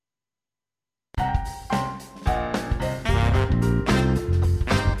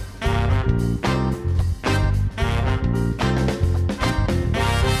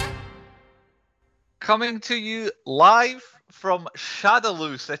Coming to you live from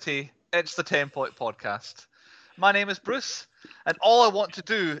Shadaloo City, it's the 10 Point Podcast. My name is Bruce, and all I want to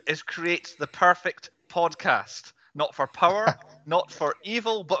do is create the perfect podcast. Not for power, not for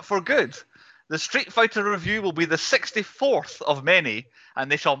evil, but for good. The Street Fighter review will be the 64th of many,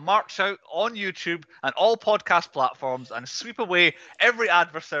 and they shall march out on YouTube and all podcast platforms and sweep away every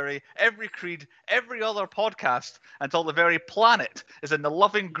adversary, every creed, every other podcast until the very planet is in the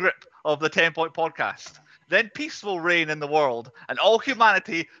loving grip of the 10 Point Podcast. Then peace will reign in the world, and all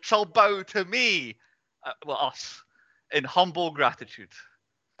humanity shall bow to me, us, in humble gratitude.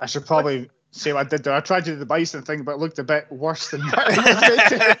 I should probably say what I did there. I tried to do the bison thing, but it looked a bit worse than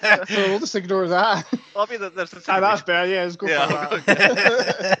that. So we'll just ignore that. Well, I mean, there's the that's better. Yeah, let's go for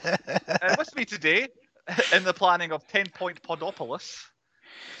that. With me today, in the planning of 10 Point Podopolis,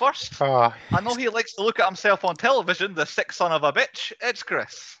 first, I know he likes to look at himself on television, the sick son of a bitch. It's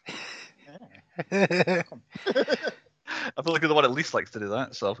Chris. I feel like you're the one that least likes to do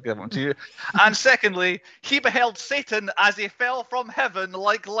that, so I'll give it to you. And secondly, he beheld Satan as he fell from heaven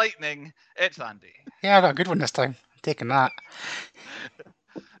like lightning. It's Andy. Yeah, I got a good one this time. I'm taking that.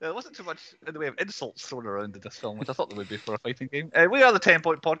 There wasn't too much in the way of insults thrown around in this film, which I thought there would be for a fighting game. We are the 10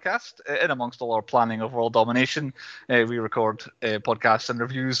 Point Podcast. In amongst all our planning of world domination, we record podcasts and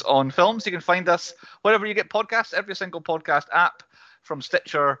reviews on films. You can find us wherever you get podcasts, every single podcast app, from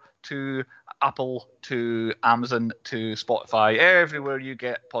Stitcher to Apple to Amazon to Spotify, everywhere you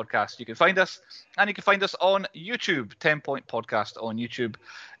get podcasts, you can find us. And you can find us on YouTube, 10 Point Podcast on YouTube,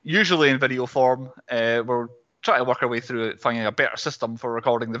 usually in video form. We're trying to work our way through it, finding a better system for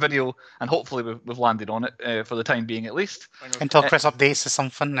recording the video, and hopefully we've landed on it for the time being at least. Until Chris updates to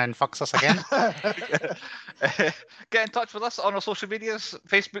something and fucks us again. Get in touch with us on our social medias,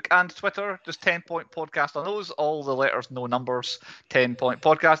 Facebook and Twitter, just 10 Point Podcast on those, all the letters, no numbers, 10 Point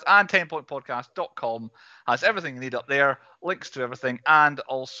Podcast, and 10pointpodcast.com has everything you need up there, links to everything, and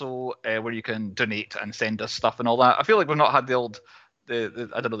also where you can donate and send us stuff and all that. I feel like we've not had the old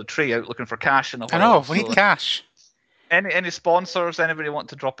the tray out looking for cash and all. I know, we need cash. Any sponsors? Anybody want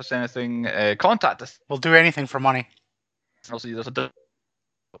to drop us anything? Contact us. We'll do anything for money. Also, there's a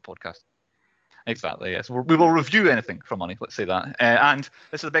podcast. Exactly. Yes, we will review anything for money. Let's say that. And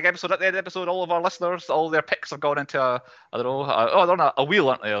this is a big episode. At the end of the episode, all of our listeners, all their picks have gone into they're on a wheel,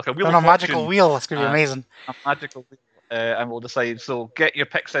 aren't they? Like a wheel. On a magical wheel. It's going to be amazing. A magical wheel. And we'll decide. So get your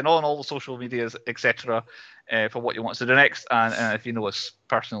picks in on all the social medias, etc., for what you want to do next. And if you know us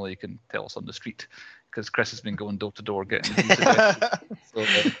personally, you can tell us on the street, because Chris has been going door to door getting these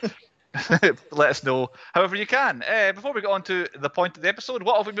suggestions. So let us know however you can. Before we get on to the point of the episode,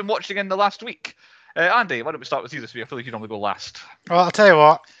 what have we been watching in the last week? Andy, why don't we start with you this week? I feel like you normally go last. Well, I'll tell you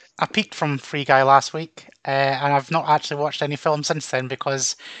what. I peaked from Free Guy last week, and I've not actually watched any film since then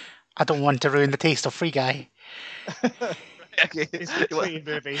because I don't want to ruin the taste of Free Guy. Okay. It's a clean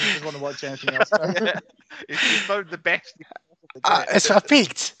movie. You just want to watch anything else. You found the best. I've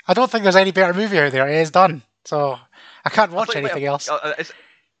peaked. I don't think there's any better movie out there. It is done, so I can't watch anything else.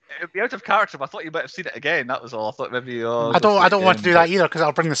 It'd be out of character, but I thought you might have seen it again. That was all. I thought maybe. I don't want to do that either because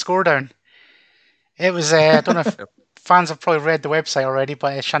I'll bring the score down. It was. I don't know if fans have probably read the website already,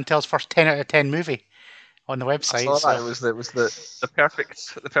 but it's Chantel's first 10 out of 10 movie on the website. I saw that. It was the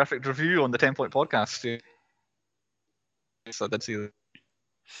perfect review on the 10 Point Podcast. Yeah. So I did see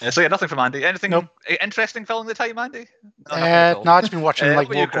that. So yeah, nothing from Andy. Anything interesting filling the time, Andy? No, I've just been watching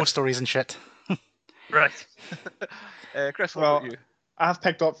like more ghost stories and shit. Right. Chris, what about you? I've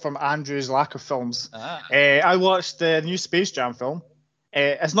picked up from Andrew's lack of films. I watched the new Space Jam film.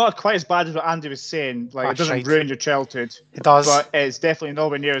 It's not quite as bad as what Andy was saying. Like, it doesn't ruin your childhood. It does. But it's definitely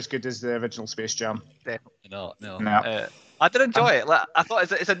nowhere near as good as the original Space Jam. Definitely not. No. I did enjoy it. Like, I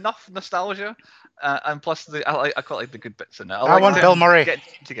thought it's enough nostalgia, and plus I quite like the good bits in it. I want Bill Murray getting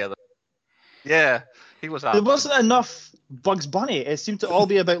together. Yeah, he was. There wasn't enough Bugs Bunny. It seemed to all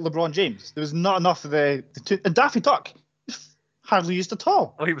be about LeBron James. There was not enough of the and Daffy Duck. Hardly used at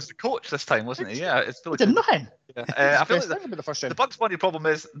all. Oh, he was the coach this time, wasn't he? Yeah, it's he did nothing. Yeah. I feel like the Bugs Bunny problem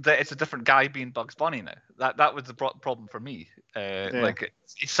is that it's a different guy being Bugs Bunny now. That was the problem for me. Like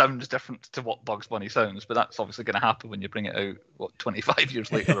it sounds different to what Bugs Bunny sounds, but that's obviously going to happen when you bring it out 25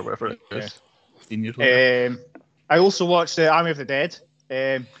 years later or whatever it is. 15 years later. I also watched Army of the Dead.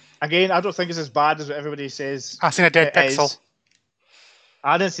 Again, I don't think it's as bad as what everybody says. I've seen a dead pixel.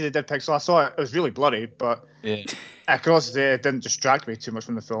 I didn't see the dead pixel. I saw it. It was really bloody, but of course it didn't distract me too much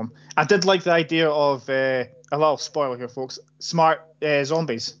from the film. I did like the idea of a little spoiler here, folks. Smart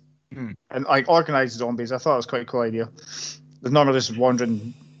zombies and like organized zombies. I thought it was quite a cool idea. They're not just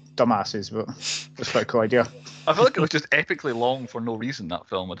wandering dumbasses, but it's quite a cool idea. I feel like it was just epically long for no reason, that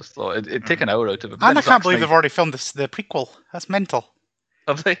film. I just thought it'd take an hour out of it. And I can't believe they've already filmed the prequel. That's mental.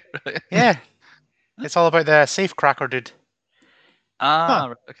 Have they? Yeah. It's all about the safecracker dude.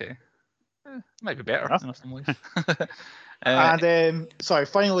 Okay. Might be better in some ways. And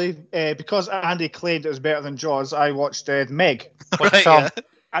finally, because Andy claimed it was better than Jaws, I watched Meg. Right, yeah.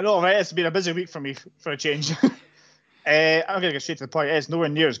 I know, right? It's been a busy week for me for a change. I'm going to get straight to the point. It's nowhere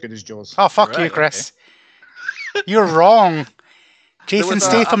near as good as Jaws. Oh, fuck you, Chris. Okay. You're wrong. Jason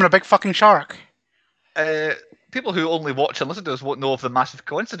Statham and a big fucking shark. People who only watch and listen to us won't know of the massive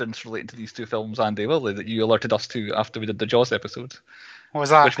coincidence relating to these two films, Andy, will they, that you alerted us to after we did the Jaws episode? What was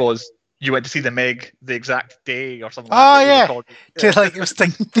that? Which was, you went to see the Meg the exact day or something like that. Oh, yeah. Like, it was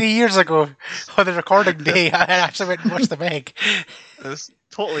like 3 years ago on the recording day. I actually went and watched the Meg. It's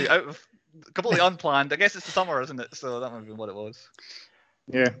totally completely unplanned. I guess it's the summer, isn't it? So that might have been what it was.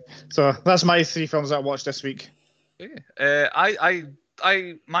 Yeah. So that's my 3 films that I watched this week. Okay.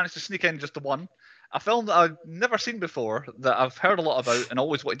 I managed to sneak in just the one. A film that I've never seen before, that I've heard a lot about and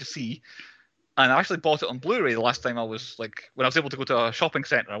always wanted to see. And I actually bought it on Blu-ray the last time I was when I was able to go to a shopping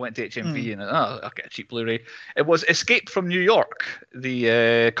centre. I went to HMV and I'll get a cheap Blu-ray. It was Escape from New York,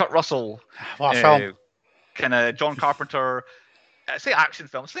 the Kurt Russell film, kind of John Carpenter, I say action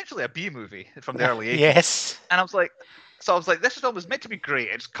film, essentially a B movie from the early 80s. Yes. And I was like, this film is meant to be great.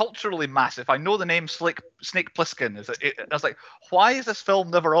 It's culturally massive. I know the name Snake Plissken. I was like, why is this film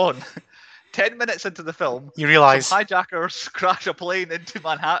never on? 10 minutes into the film, you realise hijackers crash a plane into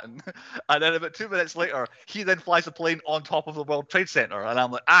Manhattan, and then about 2 minutes later, he then flies a plane on top of the World Trade Center, and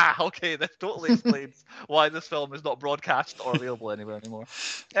I'm like, okay, this totally explains why this film is not broadcast or available anywhere anymore.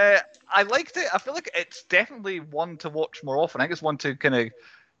 I liked it. I feel like it's definitely one to watch more often. I think it's one to kind of,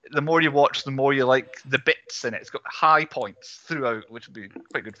 the more you watch, the more you like the bits in it. It's got high points throughout, which would be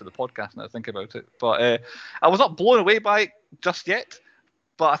quite good for the podcast now I think about it. But I was not blown away by it just yet.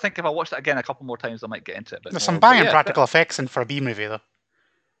 But I think if I watched it again a couple more times, I might get into it a bit There's more. some banging practical effects in for a B movie, though.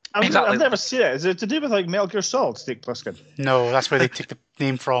 I've never seen it. Is it to do with like Metal Gear Solid, Snake Plissken? No, that's where they took the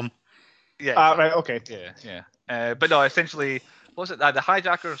name from. Yeah. Right, okay. Yeah. But no, essentially, what was it? The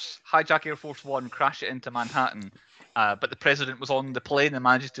hijackers hijack Air Force One, crash it into Manhattan, but the president was on the plane and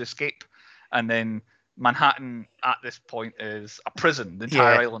manages to escape. And then Manhattan, at this point, is a prison. The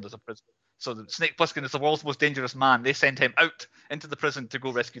entire island is a prison. So the Snake Plissken is the world's most dangerous man. They send him out into the prison to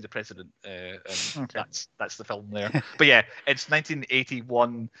go rescue the president. That's the film there. But yeah, it's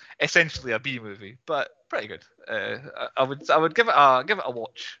 1981, essentially a B movie, but pretty good. I would give it a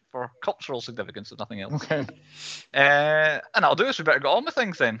watch for cultural significance, if nothing else. Okay. And that'll do us. We better get on with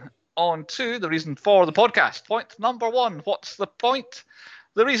things then. On to the reason for the podcast. Point number 1. What's the point?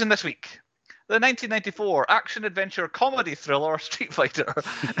 The reason this week. The 1994 action-adventure comedy thriller Street Fighter.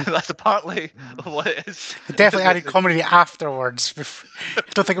 That's apparently what it is. It definitely added comedy afterwards. I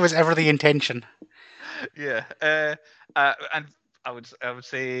don't think it was ever the intention. Yeah, and I would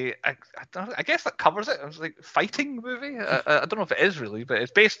say I guess that covers it. It was like fighting movie. I don't know if it is really, but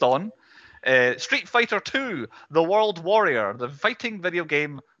it's based on Street Fighter 2: The World Warrior, the fighting video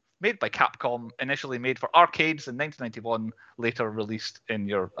game made by Capcom, initially made for arcades in 1991, later released in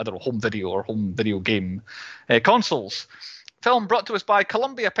your, home video or home video game consoles. Film brought to us by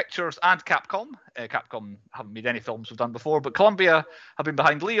Columbia Pictures and Capcom. Capcom haven't made any films we've done before, but Columbia have been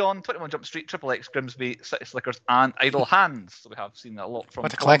behind Leon, 21 Jump Street, Triple X, Grimsby, City Slickers, and Idle Hands. So we have seen a lot from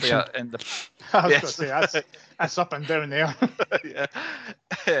Columbia in the. I was going to say that's up and down there.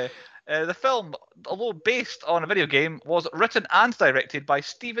 Yeah. The film, although based on a video game, was written and directed by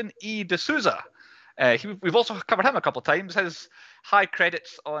Stephen E. D'Souza. We've also covered him a couple of times. His high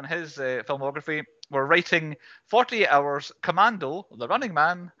credits on his filmography were writing 48 Hours, Commando, The Running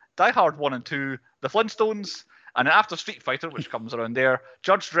Man, Die Hard 1 and 2, The Flintstones, and then after Street Fighter, which comes around there,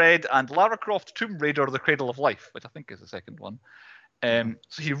 Judge Dredd and Lara Croft Tomb Raider, The Cradle of Life, which I think is the second one.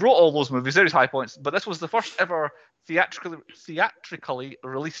 So he wrote all those movies. There's high points, but this was the first ever theatrically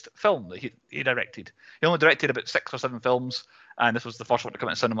released film that he directed. He only directed about 6 or 7 films, and this was the first one to come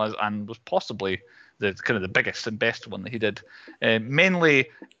out in cinemas and was possibly the biggest and best one that he did. Mainly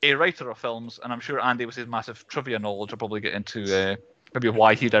a writer of films, and I'm sure Andy, with his massive trivia knowledge, will probably get into maybe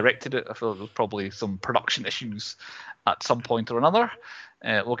why he directed it. I feel there was probably some production issues at some point or another.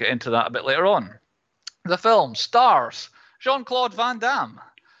 We'll get into that a bit later on. The film stars Jean-Claude Van Damme,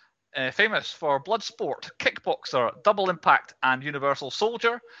 famous for Bloodsport, Kickboxer, Double Impact, and Universal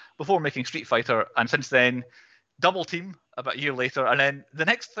Soldier, before making Street Fighter, and since then, Double Team about a year later. And then the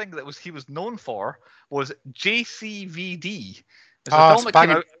next thing that he was known for was JCVD. It's a film that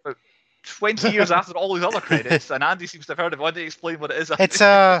came out about 20 years after all these other credits, and Andy seems to have heard of it. Why don't you explain what it is? Andy? It's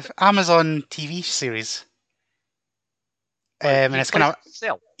a Amazon TV series. And it's kind of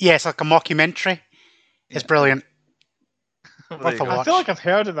it's like a mockumentary. It's brilliant. I feel like I've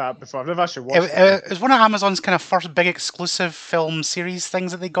heard of that before. I've never actually watched it. It was one of Amazon's kind of first big exclusive film series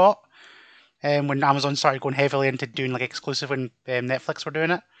things that they got. When Amazon started going heavily into doing like exclusive when Netflix were doing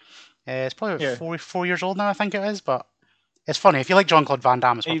it. It's probably about 4 years old now, I think it is, but it's funny. If you like Jean-Claude Van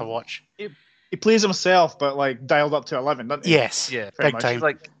Damme, it's worth a watch. He plays himself, but like dialed up to 11, doesn't he? Yes, big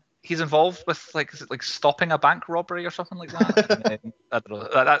time. He's involved with is it stopping a bank robbery or something like that? I don't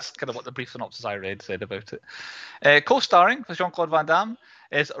know. That's kind of what the brief synopsis I read said about it. Co-starring with Jean-Claude Van Damme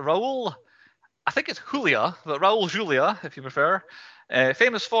is Raul. I think it's Julia, but Raul Julia, if you prefer.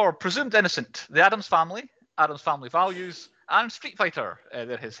 Famous for Presumed Innocent, The Addams Family, Addams Family Values, and Street Fighter.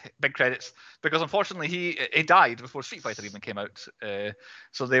 They're his big credits because unfortunately he died before Street Fighter even came out.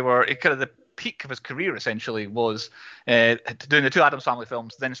 So they were kind of the peak of his career essentially was doing the two Addams Family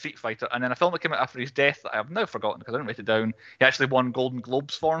films, then Street Fighter, and then a film that came out after his death that I have now forgotten because I didn't write it down. He actually won Golden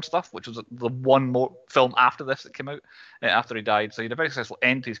Globes for and stuff, which was the one more film after this that came out after he died. So he had a very successful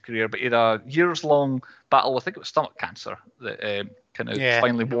end to his career, but he had a years-long battle. I think it was stomach cancer that kind of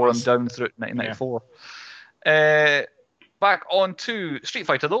finally wore him down through 1994. Back on to Street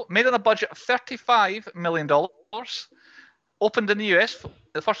Fighter, though. Made on a budget of $35 million. Opened in the US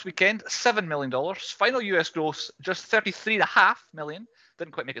the first weekend, $7 million. Final US gross, just $33.5 million.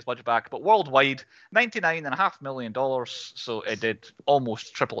 Didn't quite make its budget back. But worldwide, $99.5 million. So it did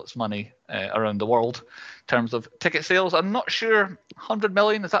almost triple its money around the world in terms of ticket sales. I'm not sure, 100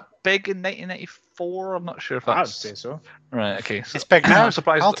 million, is that big in 1994? I'm not sure if that's... I'd say so. Right, okay. So it's big now. I'm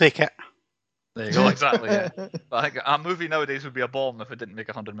surprised. I'll take it. There you go, exactly. Yeah. But I think a movie nowadays would be a bomb if it didn't make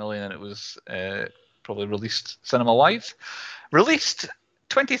 100 million and it was probably released cinema-wise. Released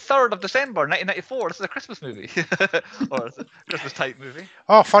 23rd of December 1994. This is a Christmas movie. Or a Christmas-type movie.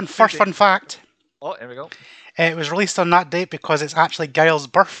 Oh, fun fact. Oh, here we go. It was released on that date because it's actually Guile's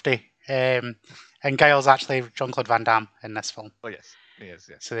birthday. And Guile's actually Jean-Claude Van Damme in this film. Oh, yes. He is,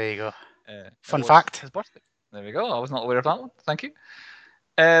 yes. So there you go. Fun fact. His birthday. There we go. I was not aware of that one. Thank you.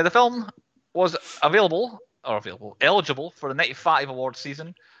 The film was eligible for the 95 award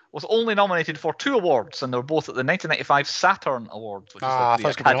season, was only nominated for 2 awards, and they were both at the 1995 Saturn Awards, which is like the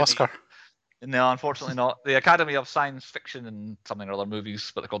Academy. Oscar. No, unfortunately not. The Academy of Science Fiction and something or other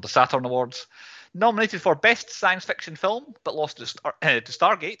movies, but they're called the Saturn Awards. Nominated for Best Science Fiction Film, but lost to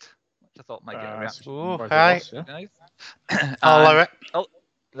Stargate, which I thought might get a reaction. Oh, hi. Nice. I'll allow it.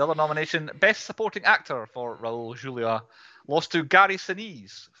 The other nomination, Best Supporting Actor for Raul Julia, lost to Gary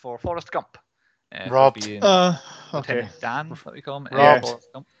Sinise for Forrest Gump. Rob. Okay. Dan, what we call him. Rob.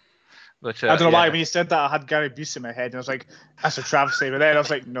 Which, I don't know why when you said that I had Gary Busey in my head and I was like, that's a travesty. But then I was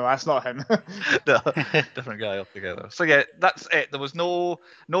like, no, that's not him. No, different guy altogether. So yeah, that's it. There was no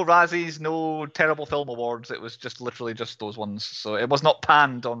Razzies, no terrible film awards. It was just literally just those ones. So it was not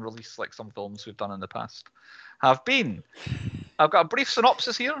panned on release like some films we've done in the past have been. I've got a brief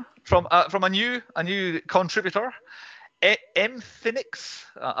synopsis here from a new contributor. M. Phoenix.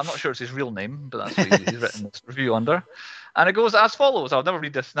 I'm not sure it's his real name, but that's what he's written this review under. And it goes as follows. I'll never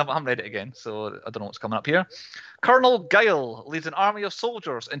read this. I haven't read it again, so I don't know what's coming up here. Colonel Guile leads an army of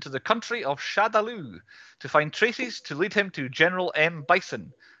soldiers into the country of Shadaloo to find traces to lead him to General M.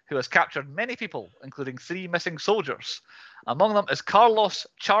 Bison, who has captured many people, including 3 missing soldiers. Among them is Carlos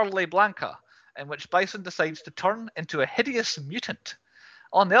Charlie Blanca, in which Bison decides to turn into a hideous mutant.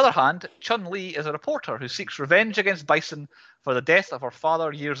 On the other hand, Chun-Li is a reporter who seeks revenge against Bison for the death of her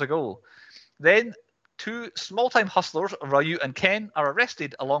father years ago. Then, 2 small-time hustlers, Ryu and Ken, are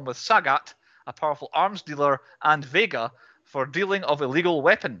arrested along with Sagat, a powerful arms dealer, and Vega for dealing of illegal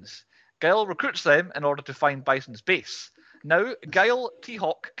weapons. Guile recruits them in order to find Bison's base. Now, Guile,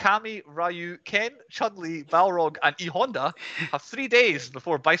 T-Hawk, Kami, Ryu, Ken, Chun-Li, Balrog, and E-Honda have 3 days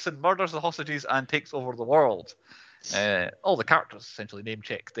before Bison murders the hostages and takes over the world. All the characters essentially name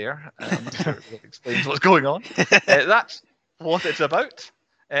checked there. I'm not sure it explains what's going on. That's what it's about.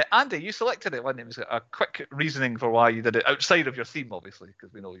 Andy, you selected it, wasn't it? It was a quick reasoning for why you did it outside of your theme, obviously,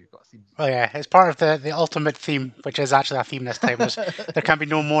 because we know you've got a theme. Oh yeah, it's part of the ultimate theme, which is actually a theme this time. There can be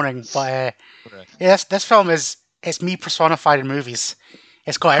no mourning, but yes, this film it's me personified in movies.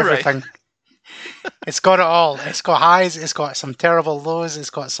 It's got everything. It's got it all. It's got highs, it's got some terrible lows, it's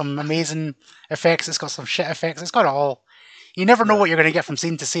got some amazing effects, it's got some shit effects, it's got it all. You never know what you're going to get from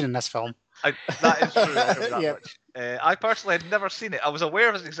scene to scene in this film. That is true. I personally had never seen it. I was aware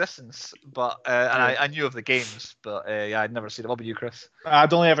of its existence, but and I knew of the games, but I'd never seen it. What about you, Chris?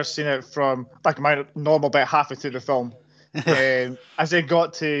 I'd only ever seen it from like my normal bit halfway through the film. As they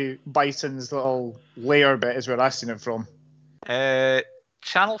got to Bison's little lair bit is where I seen it from.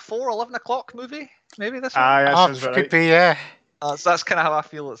 Channel 4, 11 o'clock movie? Maybe this one? That sounds could right. be, yeah. So that's kind of how I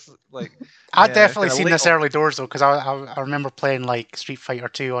feel. It's like I've definitely seen this early doors though, because I remember playing like Street Fighter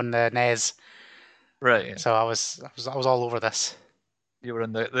 2 on the NES. Right. Yeah. So I was all over this. You were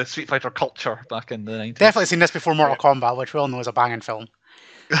in the Street Fighter culture back in the 90s. Definitely seen this before Mortal Kombat, which we all know is a banging film.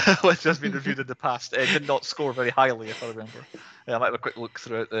 Which has been reviewed in the past. It did not score very highly, if I remember. I might have a quick look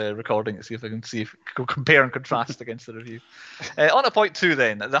through the recording to see if I can compare and contrast against the review. On to point 2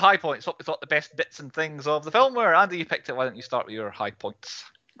 then. The high points, what we thought the best bits and things of the film were. Andy, you picked it. Why don't you start with your high points?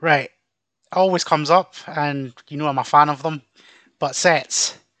 Right. Always comes up, and you know I'm a fan of them. But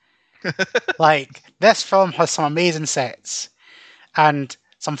sets. Like, this film has some amazing sets. And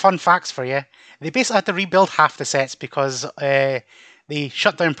some fun facts for you. They basically had to rebuild half the sets because they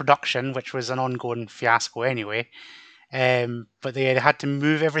shut down production, which was an ongoing fiasco anyway. But they had to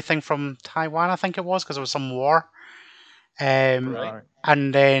move everything from Taiwan, I think it was, because there was some war. Right.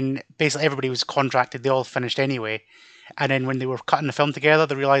 And then basically everybody was contracted. They all finished anyway. And then when they were cutting the film together,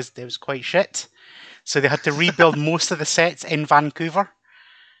 they realised it was quite shit. So they had to rebuild most of the sets in Vancouver.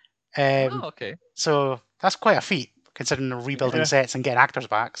 Okay. So that's quite a feat, considering they're rebuilding sets and getting actors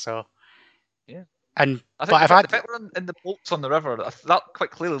back. So yeah. And I think the fact we're in the boats on the river, that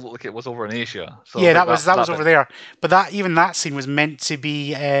quite clearly looked like it was over in Asia. So yeah, that was over there. But that scene was meant to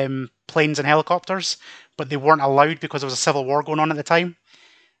be planes and helicopters, but they weren't allowed because there was a civil war going on at the time.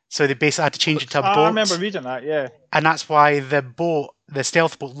 So they basically had to change it to a boat. I remember reading that, yeah. And that's why the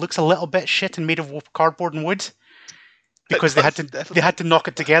stealth boat, looks a little bit shit and made of cardboard and wood, because they had to knock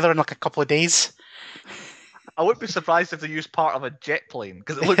it together in like a couple of days. I wouldn't be surprised if they used part of a jet plane,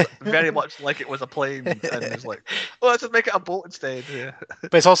 because it looked very much like it was a plane, and it's like, let's just make it a boat instead. Yeah.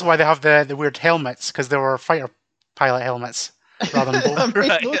 But it's also why they have the weird helmets, because they were fighter pilot helmets rather than boat. That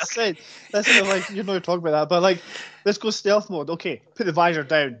makes no sense. That's like, you're not talking about that, but like, let's go stealth mode. Okay, put the visor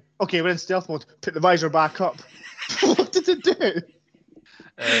down. Okay, we're in stealth mode. Put the visor back up. What did it do?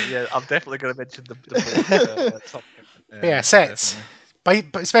 Yeah, I'm definitely going to mention the boat. Yeah, sets. But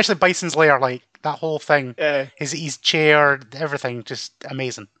especially Bison's lair, like that whole thing, his chair, everything, just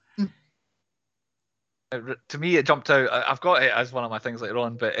amazing. To me, it jumped out. I've got it as one of my things later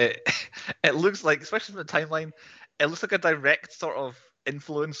on, but it looks like, especially from the timeline, it looks like a direct sort of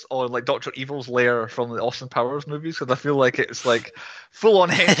influence on like Dr. Evil's lair from the Austin Powers movies, because I feel like it's like full on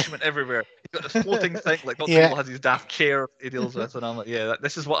henchmen everywhere. You've got this floating thing, like Dr. Evil has his daft chair he deals with, and I'm like, yeah,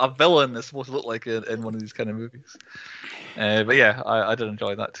 this is what a villain is supposed to look like in one of these kind of movies. But yeah, I did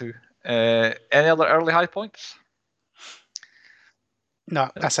enjoy that too. Any other early high points?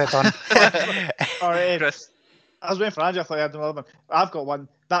 No, that's it, done. All right, Chris. I was waiting for Andrew. I thought I had another one. I've got one.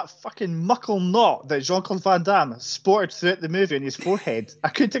 That fucking muckle knot that Jean-Claude Van Damme sported throughout the movie on his forehead. I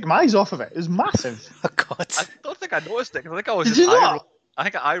couldn't take my eyes off of it. It was massive. Oh, God. I don't think I noticed it, because I think I was Did you not? I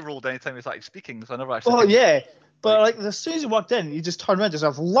think I rolled anytime he started speaking, so I never actually... Oh, yeah. But like, as soon as he walked in, you just turned around, there's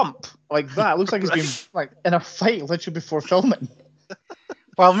a lump like that. It looks like he's been like in a fight literally before filming.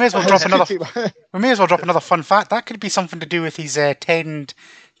 Well, we may as well drop another fun fact. That could be something to do with his 10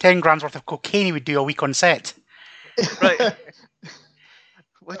 grams worth of cocaine he would do a week on set. Right.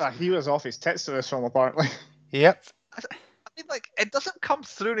 He was off his tits to this film, apparently. Yep. I mean, like, it doesn't come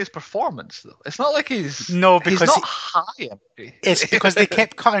through in his performance, though. It's not like he's not high. It's because they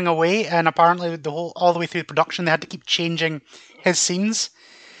kept cutting away, and apparently all the way through the production, they had to keep changing his scenes.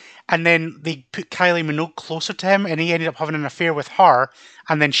 And then they put Kylie Minogue closer to him, and he ended up having an affair with her,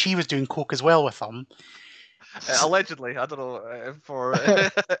 and then she was doing coke as well with him. Allegedly, I don't know.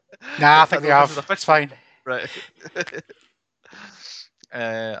 Nah, I think they have. It's fine. Right.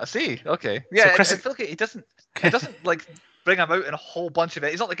 I see. Okay. Yeah, so Chris, I feel like it doesn't like bring him out in a whole bunch of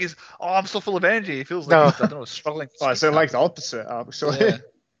it. He's not like he's I'm so full of energy. He feels like he's, I don't know, struggling. I sound like the opposite, actually. Yeah.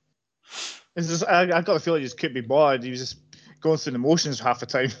 It's just I got the feeling he just couldn't be bothered. He was just going through the motions half the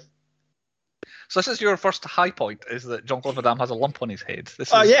time. So this is your first high point, is that Jean-Claude Van Damme has a lump on his head.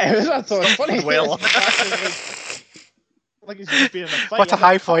 Yeah, I thought it was funny. Well, like he's just being in a fight. What a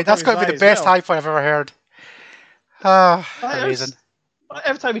high point! That's got to be the best high point I've ever heard. Amazing.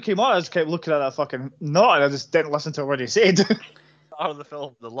 Every time he came on, I just kept looking at that fucking knot, and I just didn't listen to what he said. Out of the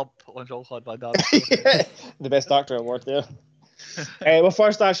film, the lump on Jean-Claude Van Damme. Yeah, the best actor award there. My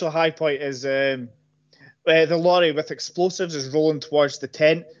first actual high point is the lorry with explosives is rolling towards the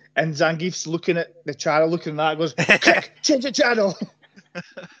tent, and Zangief's looking at the channel, looking at that, and goes, "Quick, change the channel."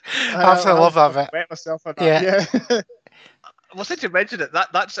 I absolutely love that bit. Wet myself on that. Yeah. Well, since you mentioned it,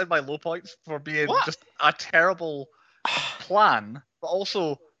 that's in my low points for being just a terrible plan, but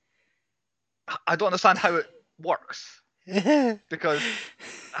also I don't understand how it works. Because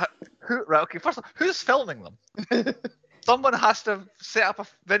first of all, who's filming them? Someone has to set up a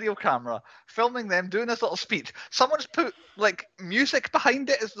video camera, filming them doing this little speech. Someone's put like music behind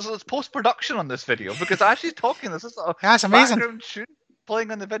it. It's post-production on this video because as she's talking, this is a That's amazing. background tune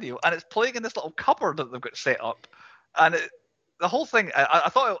playing on the video, and it's playing in this little cupboard that they've got set up. And the whole thing, I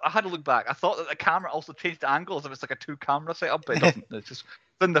thought I had to look back. I thought that the camera also changed the angles if it's like a 2-camera setup, but it doesn't. It's just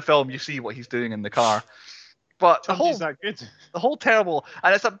in the film you see what he's doing in the car. But the whole terrible,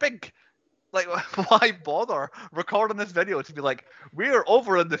 and it's a big. Like, why bother recording this video to be like, we're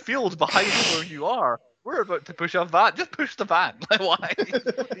over in the field behind where you are. We're about to push a van. Just push the van. Like, why?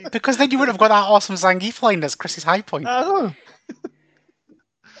 Because then you would have got that awesome Zangief line that's Chris's high point. I don't know.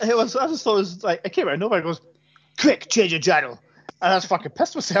 I just thought it was like, it came out of nowhere. It goes, quick, change your channel. And I was fucking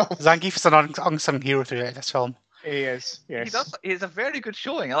pissed myself. Zangief is an unsung hero throughout this film. He is, yes. He's a very good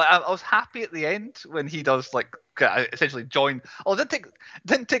showing. I was happy at the end when he does, like, essentially join. Oh, it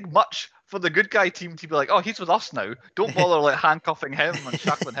didn't take much for the good guy team to be like, oh, he's with us now. Don't bother like handcuffing him and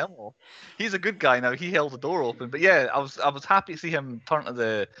shackling him off. He's a good guy now. He held the door open. But yeah, I was happy to see him turn to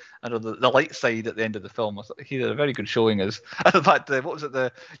the light side at the end of the film. He did a very good showing. In fact, what was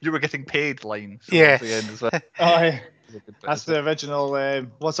it? You were getting paid line. Yeah. At the end as well. Oh, yeah. That's the original.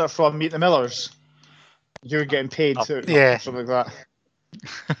 What's that from? Meet the Millers. You were getting paid too. Yeah. Something like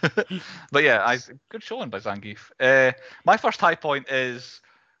that. But yeah, good showing by Zangief. My first high point is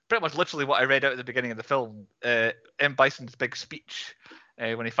pretty much literally what I read out at the beginning of the film. M. Bison's big speech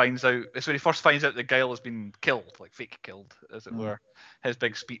when he finds out. It's when he first finds out that Guile has been killed, like fake killed, as it were. His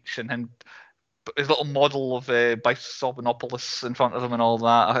big speech and his little model of Bisonopoulos in front of him and all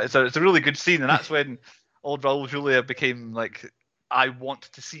that. It's a really good scene, and that's when old Raul Julia became like, I want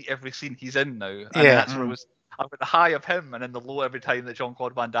to see every scene he's in now. And that's where it was. I've got the high of him and then the low every time that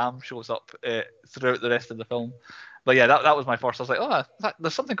Jean-Claude Van Damme shows up throughout the rest of the film. But yeah, that was my first. I was like,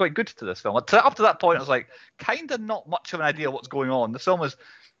 there's something quite good to this film. Up to that point, I was like, kind of not much of an idea what's going on. The film is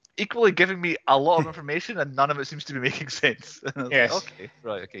equally giving me a lot of information and none of it seems to be making sense. And I was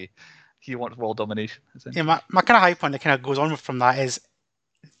like, okay. He wants world domination. Yeah, my kind of high point that kind of goes on from that is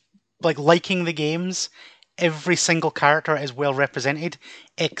like liking the games. Every single character is well represented,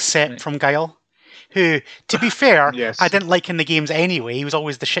 except from Guile, who, to be fair, I didn't like in the games anyway. He was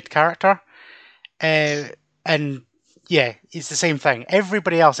always the shit character. And yeah, it's the same thing.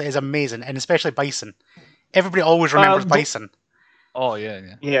 Everybody else is amazing, and especially Bison. Everybody always remembers Bison. Oh,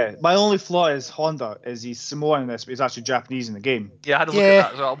 yeah. Yeah, my only flaw is Honda, is he's Samoan in this, but he's actually Japanese in the game. Yeah, I had to look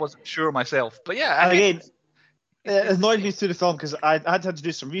at that, so I wasn't sure myself. But yeah, it annoyed me through the film because I had to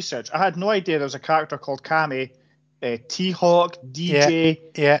do some research. I had no idea there was a character called Kami, T-Hawk,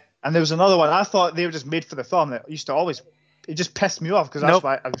 DJ, and there was another one. I thought they were just made for the film. That used to always, it just pissed me off because that's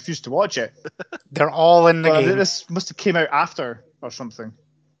why I refused to watch it. They're all in the game. This must have came out after or something.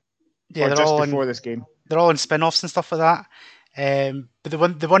 Yeah, or they're all before this game. They're all in spin-offs and stuff like that. But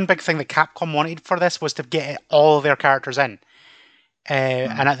the one big thing that Capcom wanted for this was to get all of their characters in.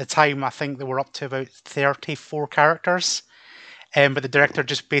 And at the time, I think they were up to about 34 characters. But the director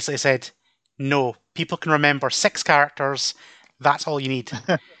just basically said, no, people can remember 6 characters. That's all you need.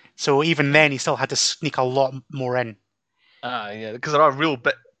 So even then, he still had to sneak a lot more in. Yeah, because there are real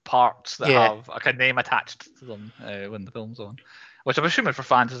bit parts that have like a name attached to them when the film's on. Which I'm assuming for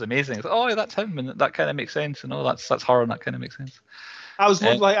fans is amazing. It's like, oh, yeah, that's him, and that kind of makes sense. And that's her, and that kind of makes sense. I was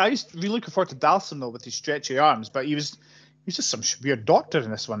I used to really looking forward to Dalsum though with his stretchy arms, but he's just some weird doctor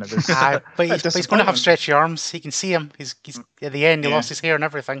in this one. It was, but he's going to have stretchy arms. He can see him. He's at the end. He lost his hair and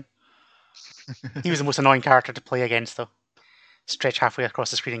everything. He was the most annoying character to play against, though. Stretch halfway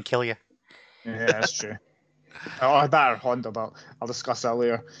across the screen and kill you. Yeah, that's true. I better Honda, but I'll discuss that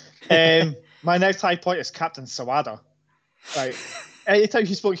later. My next high point is Captain Sawada. Like, anytime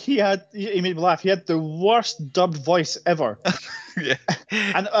he spoke, he made me laugh. He had the worst dubbed voice ever. Yeah.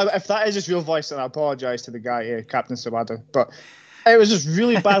 And if that is his real voice, then I apologize to the guy, Captain Sawada. But it was just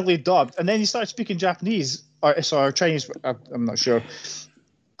really badly dubbed. And then he started speaking Japanese, or Chinese, I'm not sure.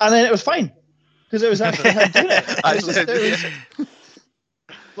 And then it was fine. Because it was actually him doing it.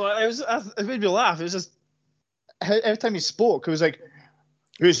 It made me laugh. It was just, every time he spoke, it was like,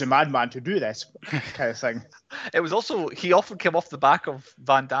 who's the madman to do this kind of thing. It was also, he often came off the back of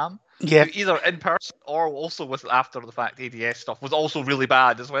Van Damme. Yeah. Either in person or also with after the fact ADS stuff was also really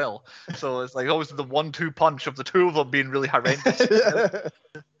bad as well. So it's like always the 1-2 punch of the two of them being really horrendous. There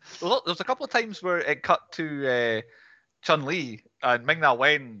was a couple of times where it cut to Chun-Li and Ming-Na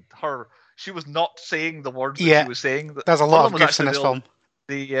Wen, she was not saying the words that she was saying. There's a lot of goofs in this film.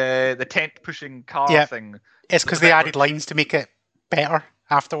 The tent pushing car thing. It's because they added lines to make it better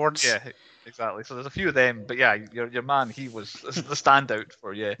afterwards. Yeah. Exactly. So there's a few of them, but yeah, your man, he was the standout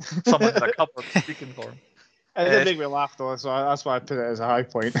for someone in a cupboard speaking for him. It did make me laugh though, so that's why I put it as a high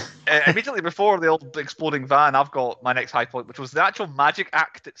point. Immediately before the old exploding van, I've got my next high point, which was the actual magic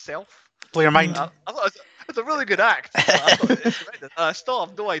act itself. Blow your mind. I thought it's a really good act. I still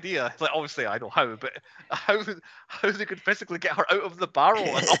have no idea. Like, obviously, I know how, but how they could physically get her out of the barrel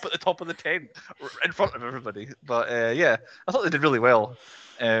and up at the top of the tent in front of everybody. But yeah, I thought they did really well.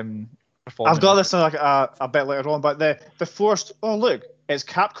 I've got this like a bit later on, but the forced. Oh look, it's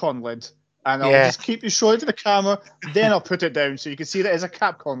Capcom lid, and I'll just keep you showing to the camera. Then I'll put it down so you can see that it's a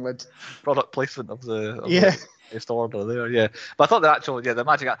Capcom lid. Product placement of the order there, yeah. But I thought the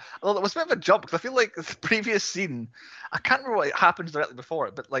magic act, although it was a bit of a jump, because I feel like the previous scene, I can't remember what happens directly before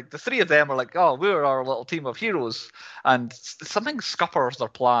it, but like the three of them are like, oh, we're our little team of heroes, and something scuppers their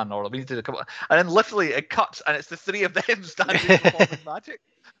plan, or we need to come, and then literally it cuts, and it's the three of them standing performing magic,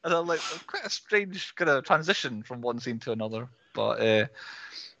 and I'm like, quite a strange kind of transition from one scene to another, but yeah,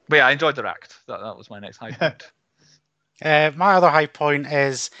 I enjoyed their act. That was my next high point. My other high point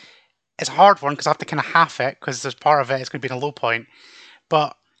is, it's a hard one because I have to kind of half it because there's part of it it's going to be in a low point.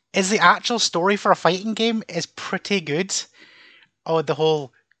 But is the actual story for a fighting game is pretty good. Oh, the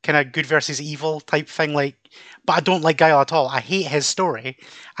whole kind of good versus evil type thing. But I don't like Guile at all. I hate his story,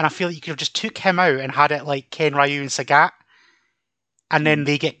 and I feel like you could have just took him out and had it like Ken, Ryu, and Sagat, and then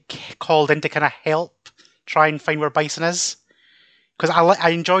they get called in to kind of help try and find where Bison is. Because I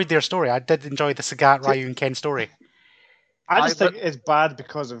enjoyed their story. I did enjoy the Sagat, Ryu, and Ken story. I just think it's bad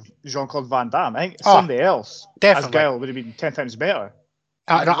because of Jean-Claude Van Damme. I think somebody else as Guile would have been 10 times better.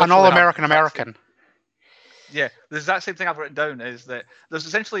 An all-American. Yeah, the exact same thing I've written down is that there's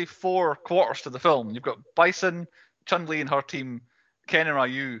essentially 4 quarters to the film. You've got Bison, Chun-Li and her team, Ken and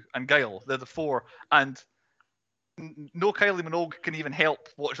Ryu, and Guile. They're the 4. And no Kylie Minogue can even help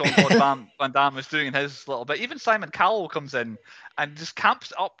what Jean-Claude Van Damme is doing in his little bit. Even Simon Cowell comes in and just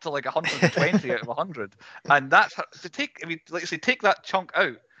camps up to like 120 out of 100. And that's to take. I mean, like I say, take that chunk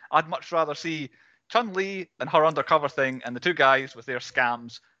out. I'd much rather see Chun-Li and her undercover thing, and the 2 guys with their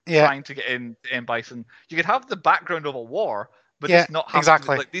scams trying to get in Bison. You could have the background of a war, but it's not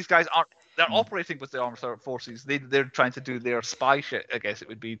exactly. Like these guys aren't. They're operating with the armed forces. They're trying to do their spy shit. I guess it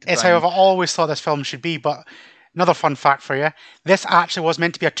would be. It's how I've always thought this film should be, but. Another fun fact for you, this actually was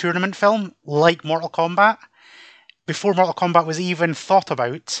meant to be a tournament film, like Mortal Kombat. Before Mortal Kombat was even thought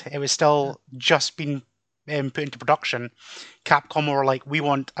about, it was still just been put into production. Capcom were like, we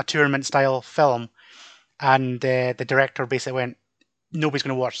want a tournament-style film. And the director basically went, nobody's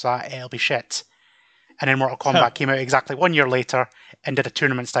going to watch that, it'll be shit. And then Mortal Kombat came out exactly 1 year later and did a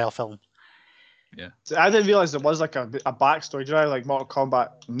tournament-style film. Yeah, so I didn't realize there was like a backstory. Do you know, like Mortal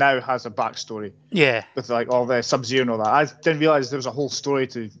Kombat now has a backstory. Yeah, with like all the Sub-Zero and all that. I didn't realize there was a whole story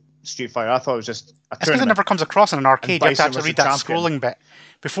to Street Fighter. I thought it was just a tournament. Because it never comes across in an arcade. You have to actually read that scrolling bit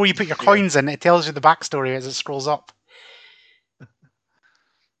before you put your coins in. It tells you the backstory as it scrolls up.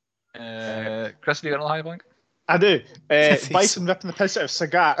 Chris, do you got a high point? I do. Bison ripping the piss out of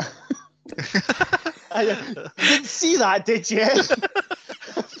Sagat. You didn't see that, did you?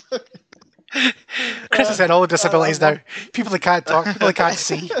 Chris has had all the disabilities now. People that can't talk, people that can't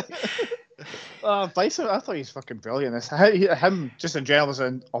see. Bison, I thought he's fucking brilliant. Him just in general is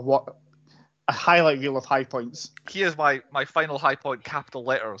a highlight reel of high points. He is my final high point, capital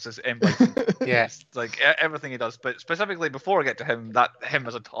letters, is M. Bison. Yes. Like everything he does. But specifically before I get to him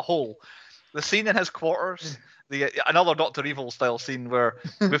as a whole, the scene in his quarters, another Dr. Evil style scene where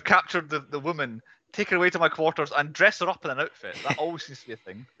we've captured the woman, take her away to my quarters and dress her up in an outfit. That always seems to be a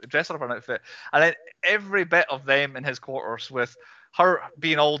thing. Dress her up in an outfit. And then every bit of them in his quarters with her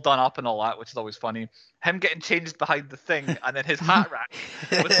being all done up and all that, which is always funny. Him getting changed behind the thing and then his hat rack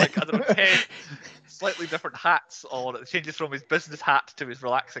with like, I don't know, 10 slightly different hats, or it changes from his business hat to his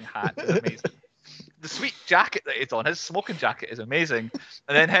relaxing hat. Is amazing. The sweet jacket that he's on, his smoking jacket, is amazing.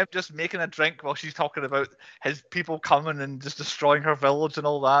 And then him just making a drink while she's talking about his people coming and just destroying her village and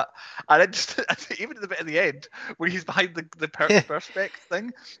all that. And it just, even at the bit at the end, where he's behind the perspex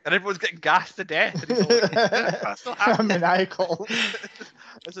thing, and everyone's getting gassed to death. And he's all like, that's not happening. Maniacal.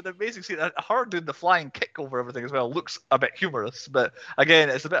 It's an amazing scene. Her doing the flying kick over everything as well looks a bit humorous, but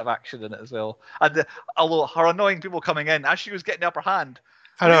again, it's a bit of action in it as well. And although her annoying people coming in, as she was getting the upper hand,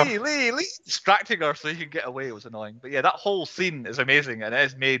 Lee, distracting her so he could get away was annoying. But yeah, that whole scene is amazing, and it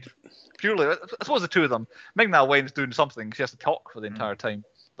is made purely. I suppose the 2 of them. Ming-Na Wen's doing something; she has to talk for the entire time.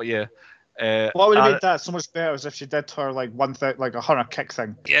 But yeah, what would have made that so much better is if she did her like a hunter kick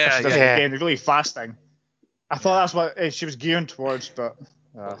thing. Yeah, she does it again, the really fast thing. I thought that's what she was gearing towards, but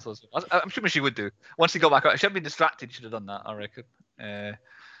I'm assuming she would do once he got back out. She hadn't been distracted. She'd have done that, I reckon.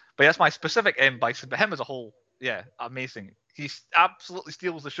 But that's my specific M. Bison. But him as a whole, yeah, amazing. He absolutely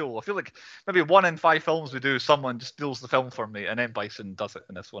steals the show. I feel like maybe 1 in 5 films we do, someone just steals the film for me, and M. Bison does it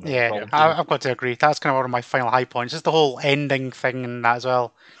in this one. Yeah, I've got to agree. That's kind of one of my final high points. Just the whole ending thing and that as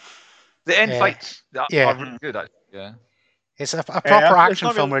well. The end fights are really good, actually. Yeah. It's a proper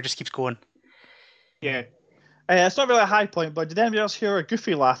action film where it just keeps going. Yeah. It's not really a high point, but did anybody else hear a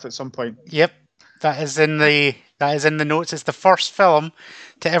Goofy laugh at some point? Yep. That is in the notes. It's the first film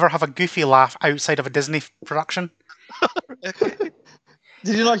to ever have a Goofy laugh outside of a Disney production.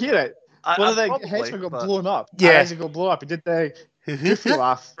 Did you not hear it? One of the henchmen got blown up. Yeah. As he got blown up, he did the Goofy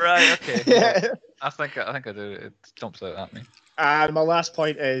laugh. Right, okay. Yeah. I think I do. It jumps out at me. And my last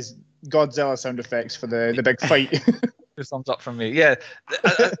point is Godzilla sound effects for the big fight. 2 thumbs up from me. Yeah.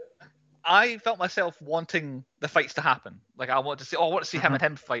 I felt myself wanting the fights to happen. Like I want to see him and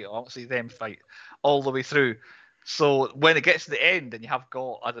him fight, or I want to see them fight all the way through. So when it gets to the end and you have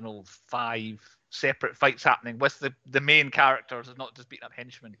got, I don't know, 5 separate fights happening with the main characters and not just beating up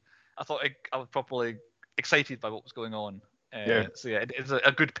henchmen, I thought I was properly excited by what was going on. So yeah, it's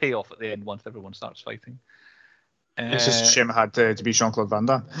a good payoff at the end once everyone starts fighting. It's just a shame it had to be Jean-Claude Van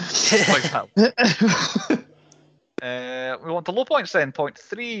Damme. We want the low points then. Point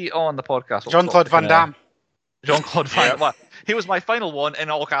 3 on the podcast. Jean-Claude Van Damme. Jean-Claude Van Damme. Well, he was my final one in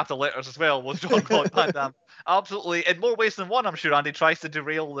all capital letters as well, was Jean-Claude Van Damme. Absolutely, in more ways than one, I'm sure Andy tries to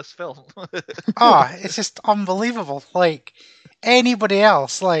derail this film. It's just unbelievable. Like, anybody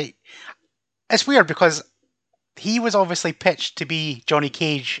else, like, it's weird because he was obviously pitched to be Johnny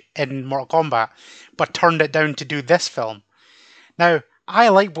Cage in Mortal Kombat, but turned it down to do this film. Now, I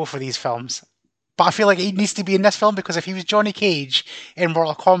like both of these films, but I feel like he needs to be in this film because if he was Johnny Cage in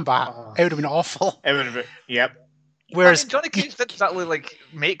Mortal Kombat, it would have been awful. It would have been, yep. Whereas Johnny Cage didn't exactly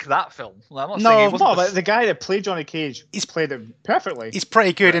make that film. Well, but the guy that played Johnny Cage, he's played it perfectly. He's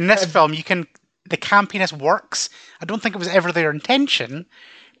pretty good in this film. The campiness works. I don't think it was ever their intention,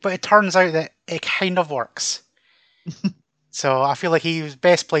 but it turns out that it kind of works. So I feel like he was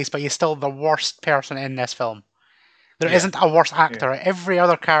best placed, but he's still the worst person in this film. There isn't a worse actor. Yeah. Every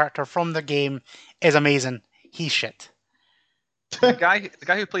other character from the game is amazing. He's shit. The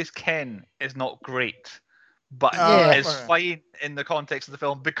guy who plays Ken is not great, but is fine in the context of the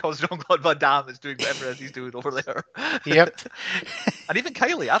film because Jean-Claude Van Damme is doing whatever it is he's doing over there. Yep. And even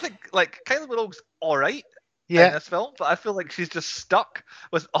Kylie, I think Kylie Minogue's all right in this film, but I feel like she's just stuck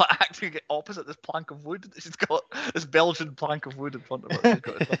with acting opposite this plank of wood. She's got this Belgian plank of wood in front of her. She's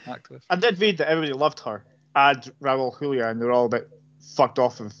got to act with. I did read that everybody loved her. And Raoul Julia, and they're all a bit fucked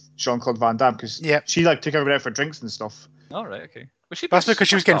off of Jean-Claude Van Damme because she took everybody out for drinks and stuff. All right, okay. That's because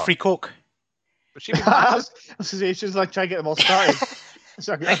she was getting free coke. But she was she's like trying to get them all started. It's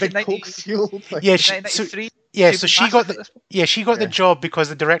like a big coke fuel. Yeah, so she got the job because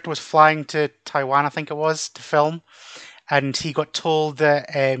the director was flying to Taiwan, I think it was, to film, and he got told that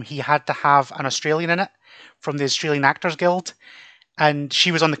he had to have an Australian in it from the Australian Actors Guild. And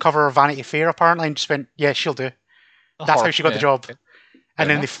she was on the cover of Vanity Fair, apparently, and just went, yeah, she'll do. That's how she got the job. And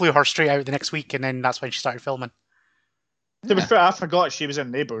then they flew her straight out the next week, and then that's when she started filming. To be fair, I forgot she was in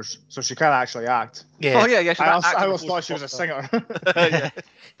Neighbours, so she can't actually act. Yeah. Oh, yeah. I always thought she was a singer.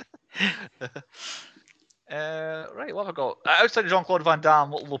 Right, what have I got? Outside of Jean-Claude Van Damme,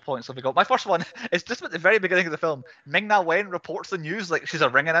 what low points have we got? My first one is just at the very beginning of the film. Ming-Na Wen reports the news like she's a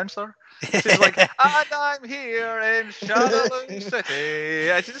ring announcer. She's like, and I'm here in Shadowloo City.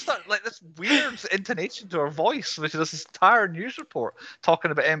 And she just started like this weird intonation to her voice, which is this entire news report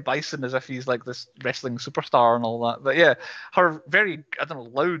talking about M. Bison as if he's like this wrestling superstar and all that. But yeah, her very,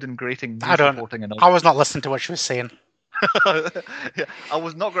 loud and grating news reporting. I was not listening to what she was saying. Yeah, I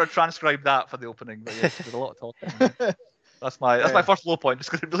was not going to transcribe that for the opening, but yes, there's a lot of talking. That's my first low point, just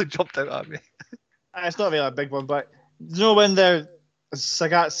because it really jumped out at me. It's not really a big one, but you know when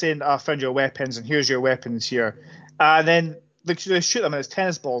Sagat's saying, I found your weapons and here's your weapons here, and then they shoot them and it's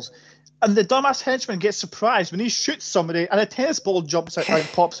tennis balls, and the dumbass henchman gets surprised when he shoots somebody and a tennis ball jumps out and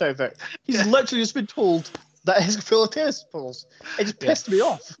pops out of it. He's literally just been told that it's full of tennis balls. It just pissed me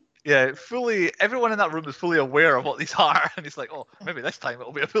off. Yeah, everyone in that room is fully aware of what these are, and he's like, oh, maybe this time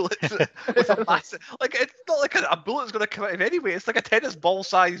it'll be a bullet. With a massive, it's not like a bullet's going to come out of anyway. It's like a tennis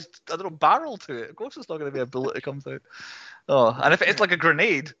ball-sized, barrel to it. Of course it's not going to be a bullet that comes out. Oh, and if it's like a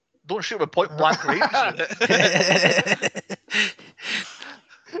grenade, don't shoot with point-blank range.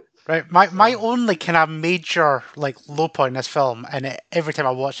 Right, my only kind of major low point in this film, and every time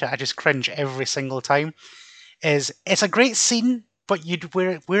I watch it, I just cringe every single time, is it's a great scene, but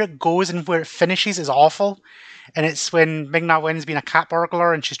where it goes and where it finishes is awful. And it's when Ming-Na Wen's been a cat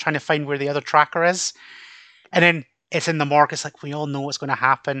burglar and she's trying to find where the other tracker is. And then it's in the morgue. It's like, we all know what's going to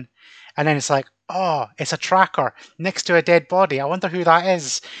happen. And then it's like, oh, it's a tracker next to a dead body. I wonder who that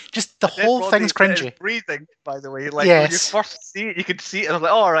is. Just the whole thing's cringy. Breathing, by the way. Like, when you first see it, you can see it, and I'm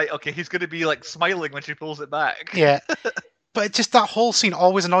like, oh, right, okay, he's going to be, like, smiling when she pulls it back. Yeah. But just that whole scene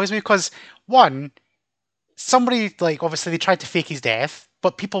always annoys me because, one, somebody, like, obviously they tried to fake his death,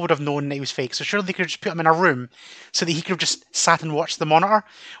 but people would have known that he was fake. So surely they could have just put him in a room so that he could have just sat and watched the monitor.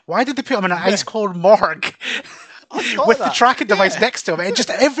 Why did they put him in an ice-cold morgue with the tracking device next to him? It just,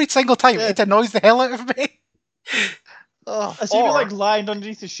 every single time, it annoys the hell out of me. Oh, I see you like lying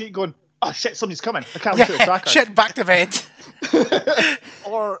underneath the sheet going, oh shit, somebody's coming. I can't look at the tracker. Shit, back to bed.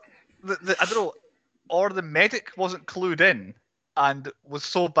 Or, I don't know, or the medic wasn't clued in and was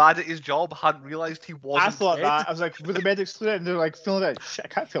so bad at his job, hadn't realised he wasn't. I thought dead. that. I was like, with the medics clued in, they're like feeling it. Shit, I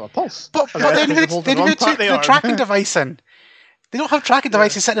can't feel a pulse. But then who took the tracking device in? They don't have tracking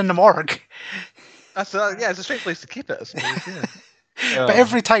devices sitting in the morgue. That's it's a strange place to keep it, I suppose. Yeah. But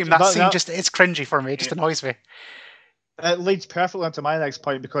every time that scene it's cringy for me. It just annoys me. It leads perfectly into my next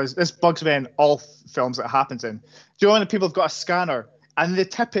point because this bugs me in all films that it happens in. Do you know when people have got a scanner and they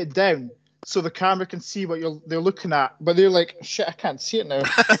tip it down so the camera can see what they're looking at, but they're like, shit, I can't see it now.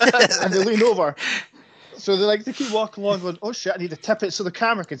 And they lean over. So they keep walking along going, oh shit, I need to tip it so the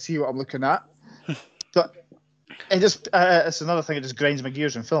camera can see what I'm looking at. But it just, it's another thing, it just grinds my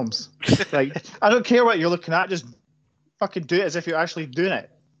gears in films. Like, I don't care what you're looking at, just fucking do it as if you're actually doing it.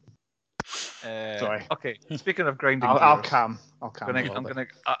 Sorry. Okay, speaking of grinding I'll gears, calm.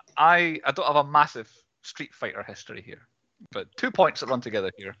 I don't have a massive Street Fighter history here, but 2 points that run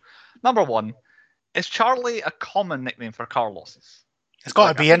together here. Number one, is Charlie a common nickname for Carlos's? It's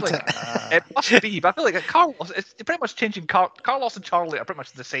got to be, isn't it? It must be, but I feel like Carlos, it's pretty much changing. Carlos and Charlie are pretty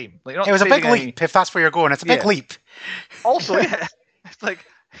much the same. Like, it was a big leap, if that's where you're going. It's a big leap. Also, it's like,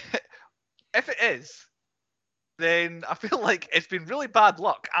 if it is, then I feel like it's been really bad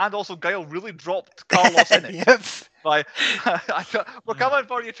luck, and also Guile really dropped Carlos in it. Yep. We're coming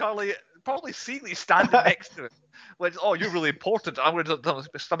for you, Charlie. Probably seeing you standing next to him. Like, oh, you're really important. I'm going to do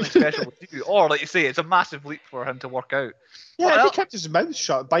something special with you. Or, like you say, it's a massive leap for him to work out. Yeah, if he kept his mouth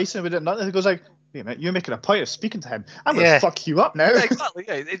shut, Bison would have nothing. He goes like, wait a minute, you're making a point of speaking to him. I'm going to fuck you up now. Yeah, exactly.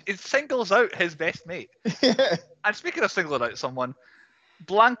 Yeah. It singles out his best mate. Yeah. And speaking of singling out someone,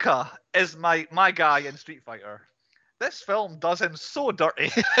 Blanca is my guy in Street Fighter. This film does him so dirty.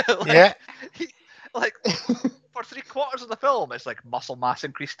 For 3/4 of the film, it's like muscle mass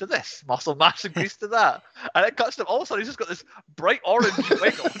increase to this, muscle mass increase to that, and it cuts to him. All of a sudden, he's just got this bright orange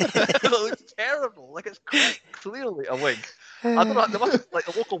wig on. It looks terrible. Like, it's quite clearly a wig. I don't know. There must have, like,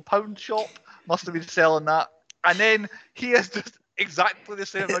 the local pound shop must have been selling that, and then he is just exactly the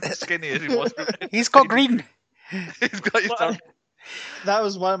same amount of skinny as he was. He's got green. He's got his turn. That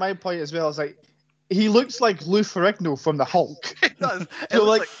was one of my point as well. It's like, he looks like Lou Ferrigno from the Hulk. It does. So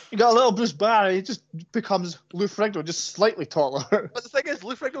like you got a little Bruce Banner, he just becomes Lou Ferrigno, just slightly taller. But the thing is,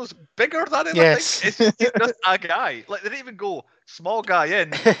 Lou Ferrigno's bigger than him. Yes. I think. He's just a guy. Like, they didn't even go small guy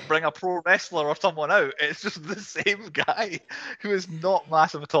in, bring a pro wrestler or someone out. It's just the same guy who is not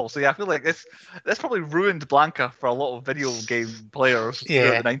massive at all. So yeah, I feel like this probably ruined Blanca for a lot of video game players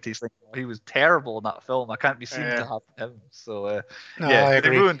throughout the 90s. Like, he was terrible in that film. I can't be seen to have him. So I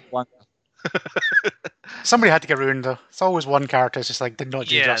agree. They ruined Blanca. Somebody had to get ruined though. It's always one character. It's just like did not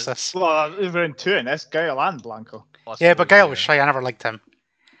do justice. Well, they were in two in this, Guile and Blanco. Yeah, but Guile was shy. I never liked him.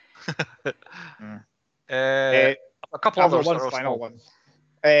 A couple other one final one.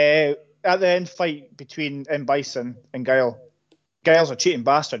 At the end fight between M. Bison and Guile, Guile's a cheating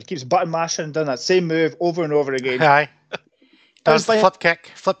bastard. He keeps button mashing and doing that same move over and over again. Aye. Does the flip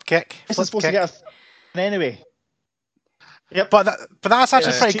kick. This is supposed to get anyway. Yep. But that's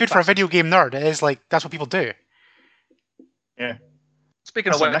actually pretty good for a video game nerd. It is like, that's what people do. Yeah.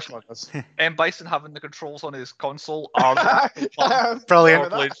 Speaking of which, M. Bison having the controls on his console are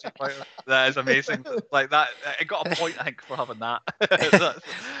brilliant. That is amazing. Like that, it got a point, I think, for having that. Because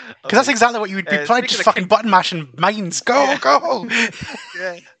that's exactly what you would be trying, just fucking button mashing mines. Go.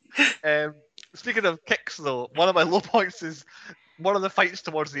 Yeah. Speaking of kicks, though, one of my low points is one of the fights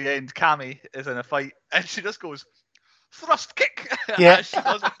towards the end. Cammy is in a fight, and she just goes, thrust kick. Yeah. She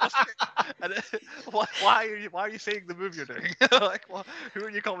does a thrust kick. And why are you saying the move you're doing? Like, who are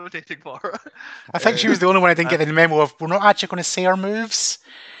you commentating for? I think she was the only one I didn't get the memo of. We're not actually going to say our moves.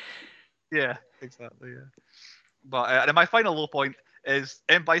 Yeah, exactly. Yeah. But and my final low point is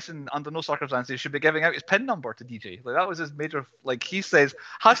M. Bison, under no circumstances, should be giving out his PIN number to DJ. Like, that was his major. Like, he says,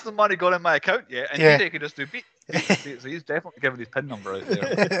 has the money gone in my account yet? And DJ can just do beat. So he's definitely giving his PIN number out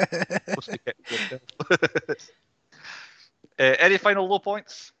there. Any final low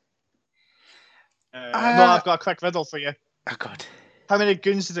points? No, I've got a quick riddle for you. Oh God. How many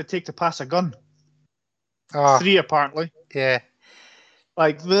goons does it take to pass a gun? Oh, 3, apparently. yeah.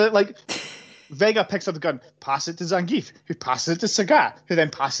 Like Vega picks up the gun, pass it to Zangief, who passes it to Sagat, who then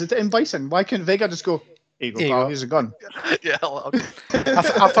passes it to M. Bison. Why couldn't Vega just go, here you go, pal, here's a gun? Yeah, okay.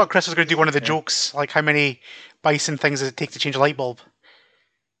 I thought Chris was going to do one of the jokes, like how many Bison things does it take to change a light bulb?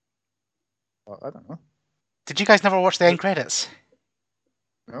 Well, I don't know. Did you guys never watch the end credits?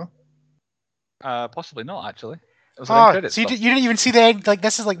 No. Possibly not, actually. It was end credits. So you didn't even see the end? Like,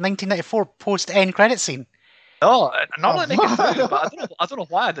 this is like 1994 post-end credit scene. No, normally make it through, but I don't know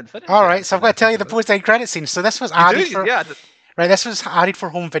why I didn't finish. All right, so I've got to tell you the post-end credit scene. So this was added for right. This was added for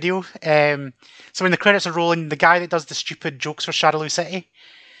home video. So when the credits are rolling, the guy that does the stupid jokes for Shadaloo City,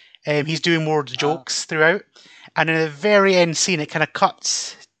 he's doing more jokes throughout, and in the very end scene, it kind of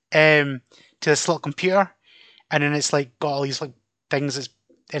cuts to this little computer, and then it's like got all these like things,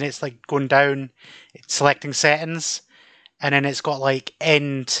 and it's like going down, it's selecting settings, and then it's got like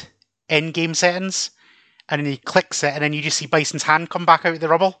end game settings. And then he clicks it, and then you just see Bison's hand come back out of the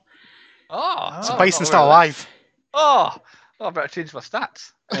rubble. So Bison's still alive. I better change my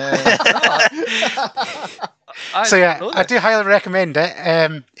stats. I do highly recommend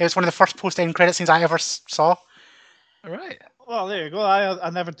it. It was one of the first post-end credit scenes I ever saw. All right. Well, there you go. I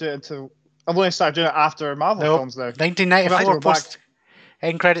never do it until I've only started doing it after Marvel films now. 1994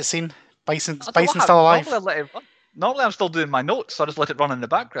 post-end credit scene. Bison's still alive. Normally I'm still doing my notes, so I just let it run in the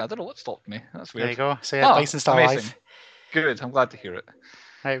background. I don't know what stopped me. That's weird. There you go. So yeah, Bison's still alive. Good. I'm glad to hear it.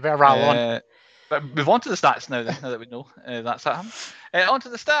 Right, better rattle on. But move on to the stats now that we know that's happened. On to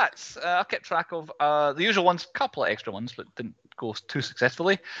the stats. I kept track of the usual ones, a couple of extra ones, but didn't go too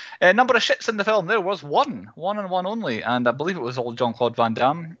successfully. Number of shits in the film, there was one and one only, and I believe it was all Jean-Claude Van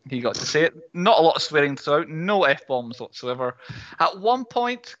Damme. He got to say it. Not a lot of swearing throughout, no F-bombs whatsoever. At one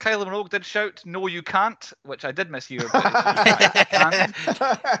point, Kylie Minogue did shout, "No, you can't," which I did mishear, but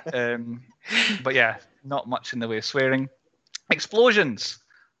but yeah, not much in the way of swearing. Explosions.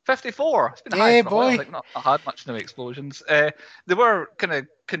 54. It's been high for a while. I think not had much in the way of explosions. They were kind of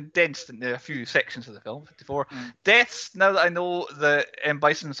condensed into a few sections of the film. 54. Deaths, now that I know that M.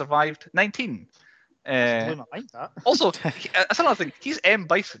 Bison survived, 19. Also, that's another thing. He's M.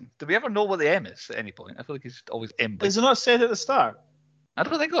 Bison. Do we ever know what the M is at any point? I feel like he's always M. Bison. Is it not said at the start? I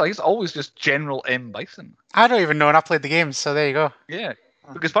don't think so. He's always just General M. Bison. I don't even know, and I played the games, so there you go. Yeah.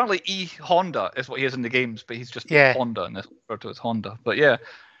 Because apparently E. Honda is what he is in the games, but he's just Honda, and it's referred to as Honda. But yeah.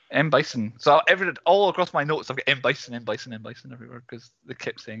 M. Bison. So all across my notes, I've got M. Bison, M. Bison, M. Bison everywhere because they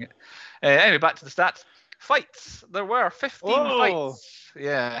kept saying it. Anyway, back to the stats. Fights. There were 15 fights.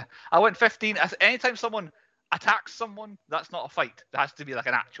 Yeah. I went 15. Anytime someone attacks someone, that's not a fight. It has to be like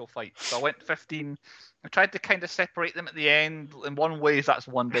an actual fight. So I went 15. I tried to kind of separate them at the end. In one way, that's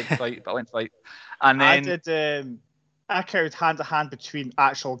one big fight, but I went fight. And then I carried hand-to-hand between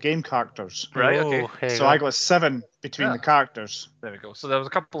actual game characters. Right, okay. So I got 7 between the characters. There we go. So there was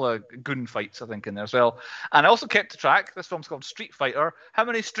a couple of goon fights, I think, in there as well. And I also kept track. This film's called Street Fighter. How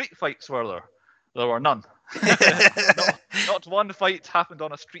many street fights were there? There were none. not one fight happened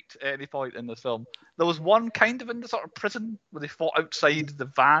on a street at any point in this film. There was one kind of in the sort of prison where they fought outside the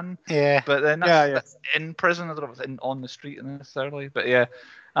van. Yeah. But then that's in prison. I don't know if it's on the street necessarily. But yeah,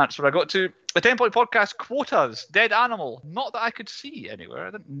 that's where I got to. The 10-point podcast quotas. Dead animal. Not that I could see anywhere.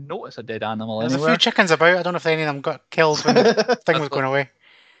 I didn't notice a dead animal There's anywhere. A few chickens about. I don't know if any of them got killed when the thing was going away.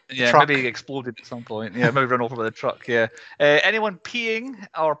 Yeah, maybe exploded at some point. Yeah, maybe run over by the truck. Yeah. Anyone peeing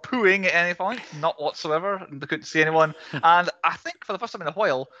or pooing at any point? Not whatsoever. They couldn't see anyone. And I think for the first time in a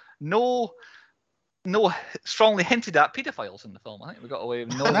while, no strongly hinted at paedophiles in the film. I think we got away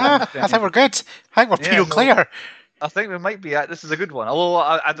with no. I think we're good. I think we're pedo clear. I think we might be. This is a good one. Although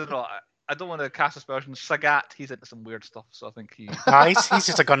I don't know. I don't want to cast aspersions. Sagat, he's into some weird stuff, so I think he. He's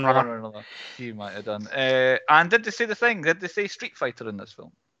just a gun runner. He might have done. And did they say the thing? Did they say Street Fighter in this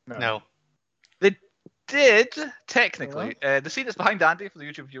film? No. They did, technically. The scene is behind Andy for the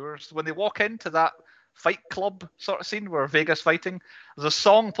YouTube viewers. When they walk into that fight club sort of scene where Vega's fighting, there's a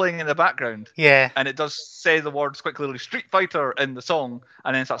song playing in the background. Yeah. And it does say the words quite clearly, Street Fighter, in the song,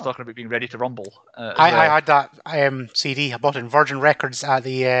 and then starts talking about being ready to rumble. I had that CD. I bought it in Virgin Records at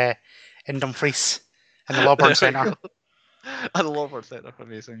the in Dumfries in the Lawburn Centre. At the Lawburn Centre,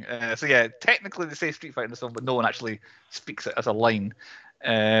 amazing. So yeah, technically they say Street Fighter in the song, but no one actually speaks it as a line.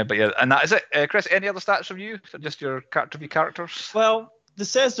 But yeah, and that is it. Chris, any other stats from you? Just your characters? Well, it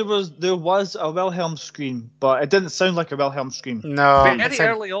says there was a Wilhelm scream, but it didn't sound like a Wilhelm scream. No, very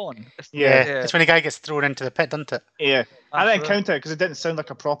early on. It's when the guy gets thrown into the pit, doesn't it? Yeah, I didn't count it because it didn't sound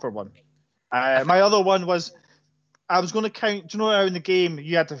like a proper one. My other one was I was going to count. Do you know how in the game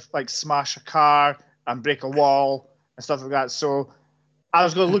you had to like smash a car and break a wall and stuff like that? So I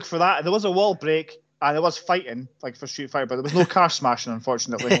was going to look for that. There was a wall break and there was fighting, like for Street Fighter, but there was no car smashing,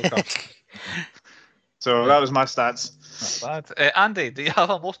 unfortunately. So that was my stats. Not bad. Andy, do you have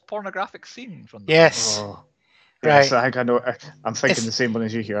a most pornographic scene from the Yes. Oh. Right. Yes, I think I know. I'm thinking the same one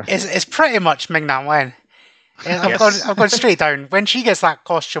as you here. It's pretty much Ming Na Wen. I've gone straight down. When she gets that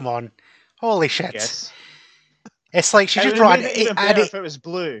costume on, holy shit. Yes. It's like she It just would brought have made it even better if it was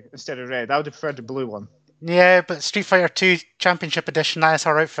blue instead of red. I would have preferred the blue one. Yeah, but Street Fighter 2 Championship Edition, that is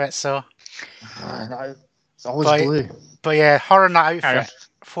her outfit, so. It's always blue. But yeah, her in that outfit.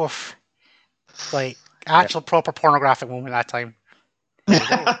 Oof. Like, actual proper pornographic moment that time.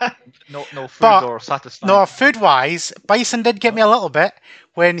 No food or satisfying. No, food-wise, Bison did get me a little bit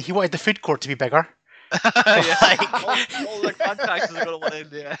when he wanted the food court to be bigger. All the contractors are going to want in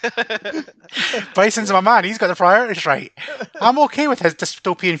there. Bison's my man. He's got the priorities right. I'm okay with his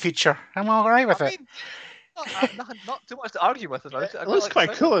dystopian future. I'm all right with it. Not too much to argue with about it. It looks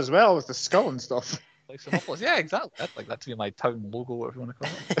quite cool as well with the skull and stuff. Yeah, exactly. I'd like that to be my town logo, whatever you want to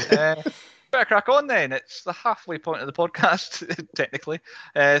call it. Better crack on then. It's the halfway point of the podcast, technically.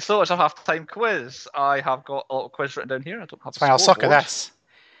 So it's a half-time quiz. I have got a little quiz written down here. I don't have. I'll suck at this.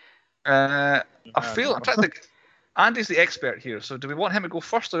 I'm trying to think. Andy's the expert here, so do we want him to go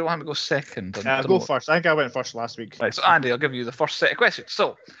first or do we want him to go second? I'll go first. I think I went first last week. Right, so Andy, I'll give you the first set of questions.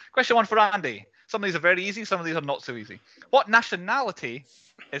 So, question 1 for Andy. Some of these are very easy, some of these are not so easy. What nationality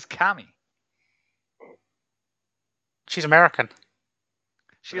is Cammy? She's American.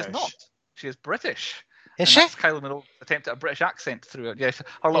 She is not. She is British. Is she? That's Kylie Minogue attempt at a British accent through it. Yes,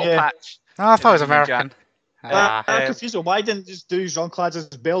 her little patch. Oh, I thought it was American. I'm confused. Why didn't just do Jean-Claude as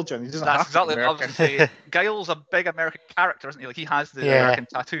Belgian? He doesn't that's have exactly what I was going to say. Guile's a big American character, isn't he? Like he has the American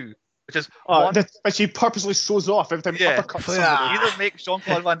tattoo, which is but she purposely shows off every time he uppercuts somebody. Either make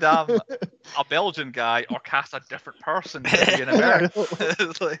Jean-Claude Van Damme a Belgian guy or cast a different person to be an American.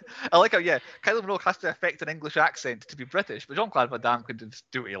 I like how Kylie Minogue has to affect an English accent to be British, but Jean-Claude Van Damme can just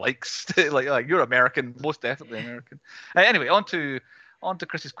do what he likes. like you're American, most definitely American. Anyway, on to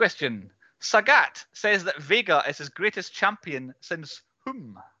Chris's question. Sagat says that Vega is his greatest champion since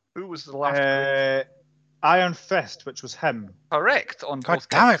whom? Who was the last? Iron Fist, which was him. Correct on God both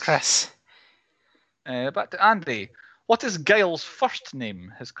damn it, counts. Chris. Back to Andy. What is Guile's first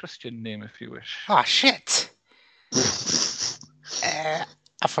name? His Christian name, if you wish. Ah, shit. I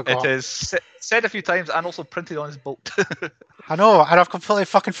forgot. It is said a few times and also printed on his boat. I know, and I've completely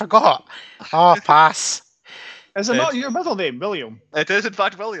fucking forgot. Oh, pass. Is it not your middle name, William? It is, in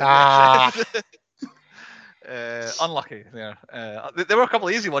fact, William. Unlucky there. There were a couple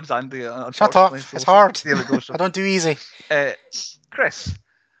of easy ones, Andy. Shut up. It's hard. I don't do easy. Chris,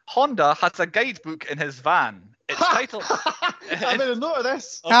 Honda has a guidebook in his van. Its title... I made a note of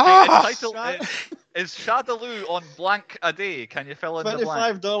this. Okay, its title is Shadaloo on blank a day. Can you fill in the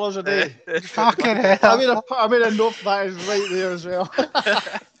blank? $25 a day. Fucking hell. I made a note for that is right there as well.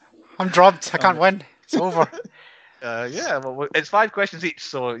 I'm drubbed. I can't win. It's over. Well, it's 5 questions each,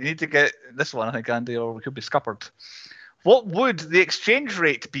 so you need to get this one, I think, Andy, or we could be scuppered. What would the exchange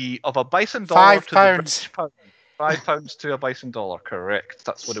rate be of a bison dollar to the British pound? £5 to a bison dollar, correct.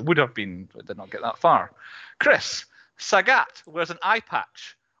 That's what it would have been, but did not get that far. Chris, Sagat wears an eye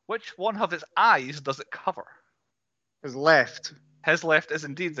patch. Which one of his eyes does it cover? His left. His left is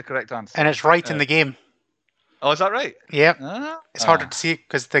indeed the correct answer. And it's right in the game. Oh, is that right? Yep. It's harder to see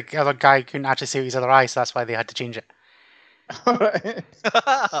because the other guy couldn't actually see his other eye, so that's why they had to change it. I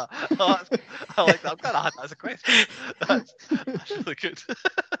like that. I'm glad I had that as a question. That's really good.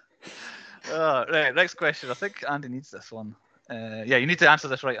 Right, next question. I think Andy needs this one. You need to answer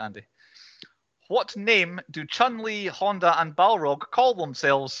this right, Andy. What name do Chun-Li, Honda, and Balrog call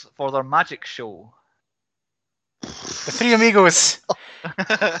themselves for their magic show? The Three Amigos.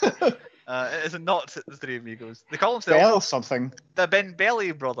 It is not the Three Amigos. They call themselves something. The Ben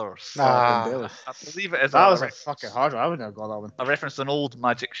Belly Brothers. I believe it is. That was a fucking hard one. I wouldn't have got that one. I referenced an old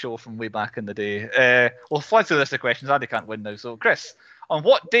magic show from way back in the day. We'll fly through this of questions. Andy can't win now. So, Chris, on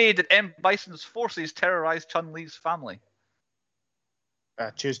what day did M. Bison's forces terrorize Chun-Li's family?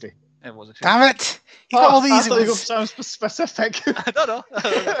 Tuesday. It was a Tuesday. Damn it! You got all the easy ones. You sound specific. I don't know.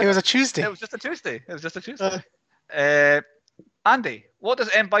 It was a Tuesday. It was just a Tuesday. Andy, what does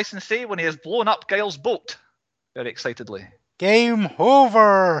M. Bison say when he has blown up Guile's boat? Very excitedly. Game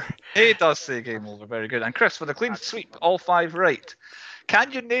over. He does say game over. Very good. And Chris, with a clean sweep, all 5 right.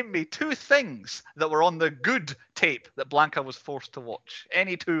 Can you name me 2 things that were on the good tape that Blanca was forced to watch?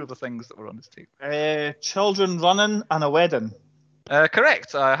 Any 2 of the things that were on this tape? Children running and a wedding.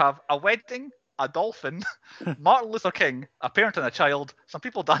 Correct. I have a wedding, a dolphin, Martin Luther King, a parent and a child, some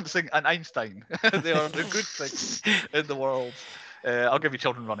people dancing, and Einstein. They are the good things in the world. I'll give you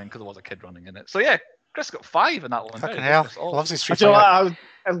children running because there was a kid running in it. So yeah, Chris got 5 in that one. Fucking hell. Loves his Street Fighter.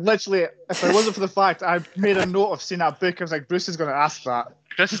 I literally, if it wasn't for the fact I made a note of seeing that book, I was like, Bruce is going to ask that.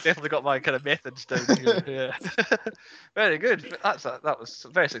 Chris has definitely got my kind of methods down here. Yeah. Very good. That was a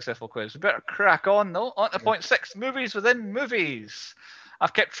very successful quiz. We better crack on though. On to point 6, movies within movies.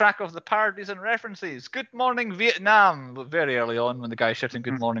 I've kept track of the parodies and references. Good Morning Vietnam, very early on when the guy's shouting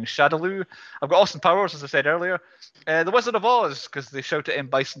Good Morning Shadaloo. I've got Austin Powers, as I said earlier. The Wizard of Oz, because they shout at M.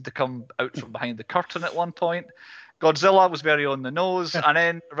 Bison to come out from behind the curtain at one point. Godzilla was very on the nose. And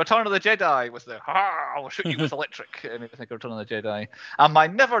then Return of the Jedi was the, ha, I'll shoot you with electric. It made me think of Return of the Jedi. And my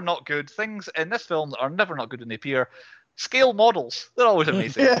never not good things in this film that are never not good when they appear. Scale models. They're always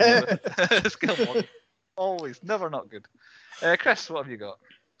amazing. Scale models. Always. Never not good. Chris, what have you got?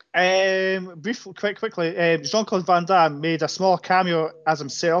 Quickly, Jean-Claude Van Damme made a small cameo as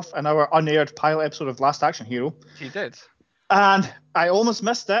himself in our unaired pilot episode of Last Action Hero. He did. And I almost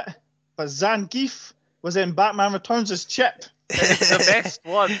missed it, but Zangief was in Batman Returns as Chip. It's the best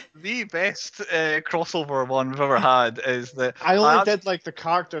one. The best crossover one we've ever had is that... I only did like the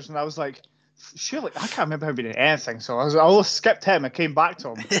characters, and I was like, surely, I can't remember him being in anything, so I almost skipped him and came back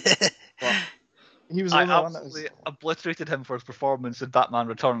to him. But he was the only one that was... obliterated him for his performance in Batman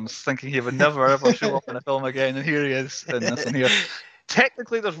Returns, thinking he would never ever show up in a film again, and here he is in this one here.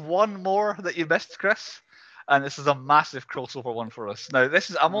 Technically, there's one more that you missed, Chris, and this is a massive crossover one for us. Now,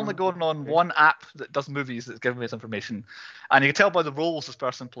 I'm only going on one app that does movies that's giving me this information, and you can tell by the roles this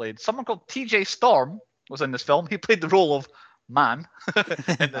person played. Someone called TJ Storm was in this film. He played the role of Man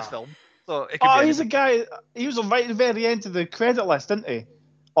in this film. So he's a guy. He was right at the very end of the credit list, didn't he?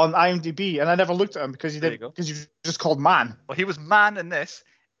 On IMDb, and I never looked at him because he was just called Man. Well, he was Man in this.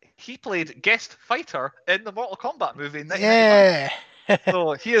 He played guest fighter in the Mortal Kombat movie in 1995. Yeah.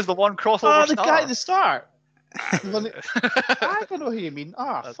 So he is the one crossover the star. Guy at the start. I don't know who you mean.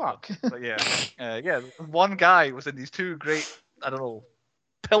 Fuck. But yeah, one guy was in these two great, I don't know,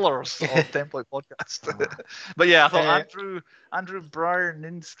 pillars of Template Podcast. But yeah, I thought Andrew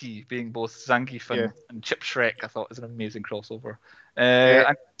Braininski being both Zangief and Chip Shrek, I thought was an amazing crossover.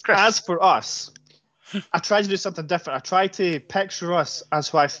 And Chris. As for us, I tried to do something different. I tried to picture us as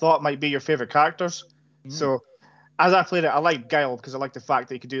who I thought might be your favourite characters. So as I played it, I liked Guile because I liked the fact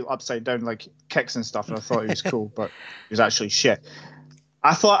that he could do upside down like kicks and stuff, and I thought he was cool, but he was actually shit.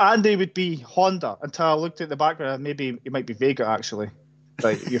 I thought Andy would be Honda until I looked at the background. Maybe he might be Vega actually.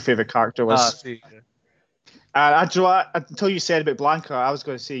 Like your favourite character was. Until you said about Blanca, I was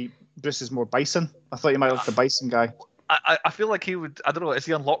going to say Bruce is more Bison. I thought you might like the Bison guy. I feel like he would. I don't know. Is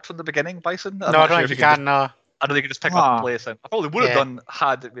he unlocked from the beginning, Bison? I don't think you can. No. I don't think you can just pick up and play him. I probably would have done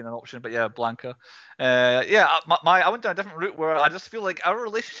had it been an option, but yeah, Blanca. I went down a different route where I just feel like our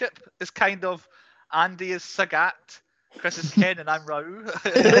relationship is kind of Andy is Sagat, Chris is Ken, and I'm Rau.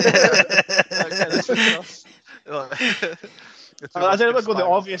 I didn't go the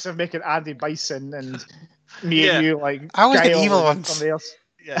obvious of making Andy Bison and me and you like. I was the evil ones.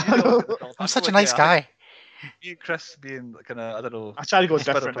 Yeah, I'm such a nice guy. You, Chris, being kind of, I don't know. I tried to go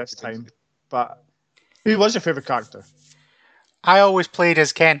different this time, but who was your favourite character? I always played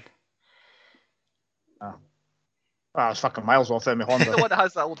as Ken. Oh, I was fucking miles off there, my Honda. The one that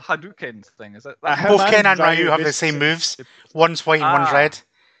has that old Hadouken thing, is it? Both Ken and Ryu have the same moves. One's white and one's red.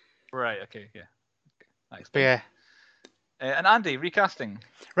 Right, okay, yeah. Nice. But yeah. And Andy, recasting.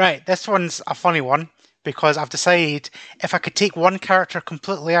 Right, this one's a funny one because I've decided if I could take one character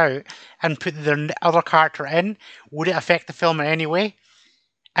completely out and put the other character in, would it affect the film in any way?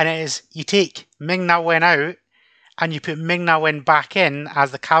 And it is, you take Ming-Na Wen out and you put Ming-Na Wen back in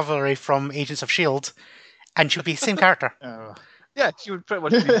as the cavalry from Agents of S.H.I.E.L.D. and she'll be the same character. Yeah, she would pretty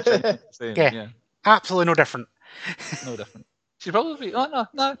much be the same. Yeah. Absolutely no different. No different. She'd probably be, no,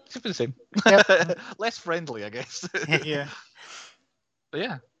 she'd be the same. Yep. Less friendly, I guess. Yeah. But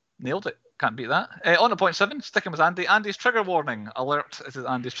yeah, nailed it. Can't beat that. On to point 7, sticking with Andy. Andy's trigger warning. Alert, this is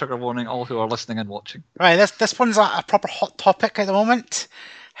Andy's trigger warning, all who are listening and watching. Right, this one's a proper hot topic at the moment.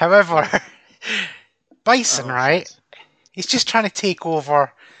 However, Bison, right, he's just trying to take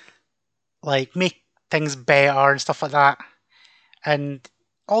over, like, make things better and stuff like that. And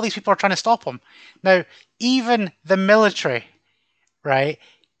all these people are trying to stop him. Now, even the military, right,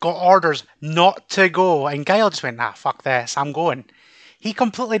 got orders not to go. And Guile just went, fuck this, I'm going. He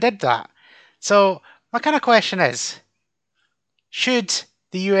completely did that. So, my kind of question is, should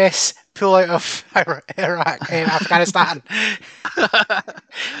the US pull out of Iraq and Afghanistan?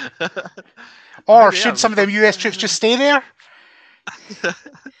 Or should some of them US troops just stay there?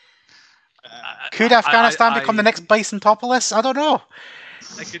 Could Afghanistan become the next Bison-topolis? I don't know.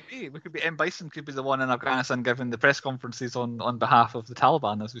 It could be. We could be. M. Bison could be the one in Afghanistan giving the press conferences on behalf of the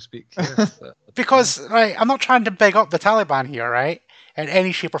Taliban as we speak. Yes, because, right, I'm not trying to big up the Taliban here, right, in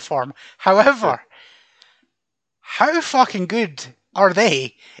any shape or form. However, how fucking good are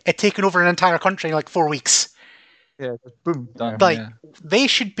they at taking over an entire country in like 4 weeks? Yeah, boom, done. Like, they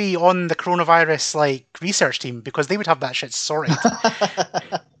should be on the coronavirus like research team because they would have that shit sorted.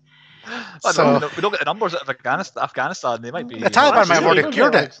 We don't get the numbers out of Afghanistan. They might be. The Taliban might have already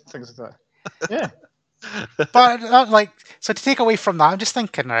cured it. Things like that. Yeah. But so to take away from that, I'm just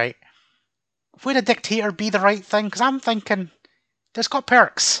thinking, right? Would a dictator be the right thing? Because I'm thinking, there's got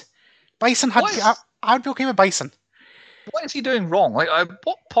perks. Bison had. I'd be okay with Bison. What is he doing wrong? Like, at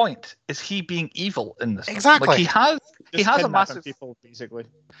what point is he being evil in this? Exactly. Like, he has a massive people, basically.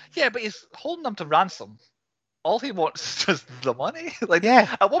 Yeah, but he's holding them to ransom. All he wants is just the money. Like,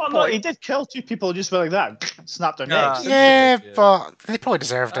 yeah. At what point he did kill 2 people just like that, snapped their necks. Yeah, but they probably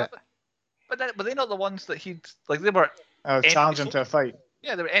deserved it. But they're not the ones that he'd like. They were challenging to a fight.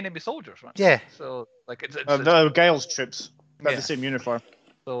 Yeah, they were enemy soldiers, right? Yeah. So like it's they were Gail's troops. They had the same uniform.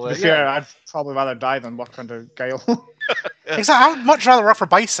 So, to be fair, I'd probably rather die than work under Guile. Exactly. I would much rather work for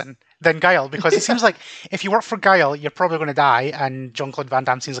Bison than Guile because it seems like if you work for Guile, you're probably going to die, and Jean-Claude Van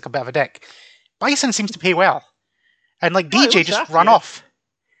Damme seems like a bit of a dick. Bison seems to pay well, and like DJ just run off.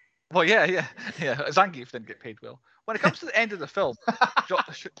 Well, yeah. Zangief didn't get paid well. When it comes to the end of the film,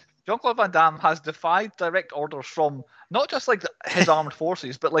 Jean-Claude Van Damme has defied direct orders from not just like his armed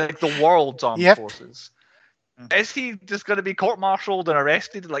forces, but like the world's armed forces. Is he just going to be court-martialed and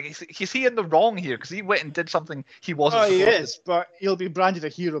arrested? Like, is he in the wrong here? Because he went and did something he wasn't supposed to. He is, but he'll be branded a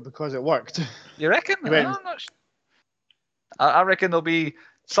hero because it worked. You reckon? I reckon there'll be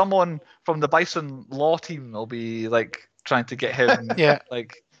someone from the Bison law team will be, like, trying to get him,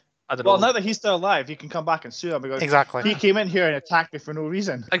 like, I don't know. Well, now that he's still alive, he can come back and sue him because he came in here and attacked me for no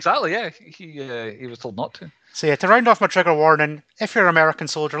reason. Exactly, yeah. He was told not to. So, yeah, to round off my trigger warning, if you're an American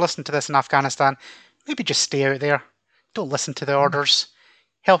soldier, listen to this in Afghanistan, maybe just stay out there. Don't listen to the orders.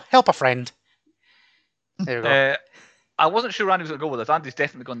 Help a friend. There you go. I wasn't sure Randy was going to go with this. Andy's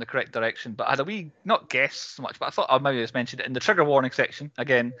definitely gone the correct direction, but I had a wee, not guess so much, but I thought I maybe just mentioned it in the trigger warning section.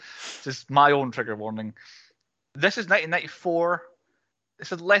 Again, this is my own trigger warning. This is 1994.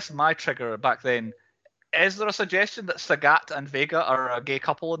 This is less my trigger back then. Is there a suggestion that Sagat and Vega are a gay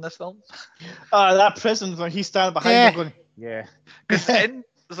couple in this film? That prison when he's standing behind them going, yeah. Because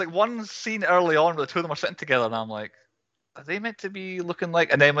there's like one scene early on where the two of them are sitting together, and I'm like, are they meant to be looking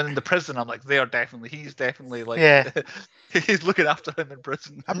like? And then when in the prison, I'm like, he's definitely like, he's looking after him in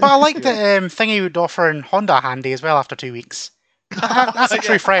prison. But I like that Thingy would offer in Honda a handy as well after 2 weeks. That's a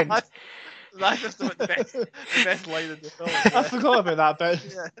true friend. That's just the best line in the film. I forgot about that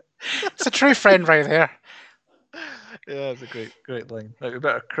bit. It's a true friend right there. Yeah, it's a great line. Right, we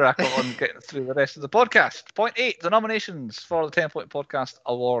better crack on getting through the rest of the podcast. Point 8, the nominations for the 10 Point Podcast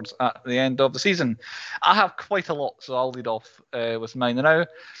Awards at the end of the season. I have quite a lot, so I'll lead off with mine now.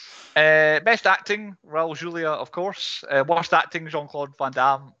 Best acting, Raul Julia, of course. Worst acting, Jean-Claude Van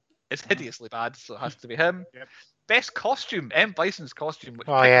Damme is hideously bad, so it has to be him. Yep. Best costume, M. Bison's costume, which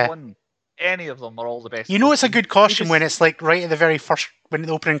won. Any of them are all the best. You know it's a good costume when it's like right at the very first, when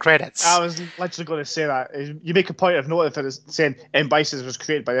the opening credits. I was literally going to say that. You make a point of note if it's saying M. Bison was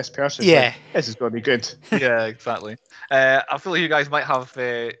created by this person. Yeah. Like, this is going to be good. Yeah, exactly. I feel like you guys might have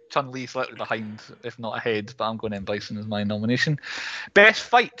Chun-Li slightly behind, if not ahead, but I'm going M. Bison as my nomination. Best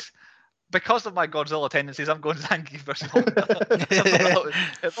fight. Because of my Godzilla tendencies, I'm going Zangief versus Honda.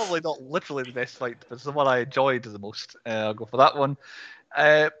 It's probably not literally the best fight, but it's the one I enjoyed the most. I'll go for that one.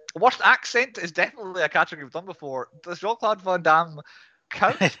 Worst accent is definitely a category we've done before. Does Jean-Claude Van Damme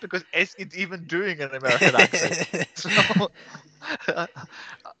count? Because is he even doing an American accent? So,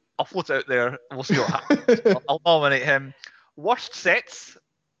 I'll float it out there. We'll see what happens. I'll nominate him. Worst sets.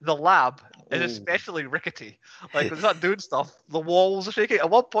 The lab is especially rickety. Like, when he's not doing stuff, the walls are shaking. At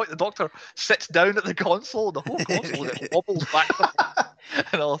one point, the doctor sits down at the console, the whole console wobbles back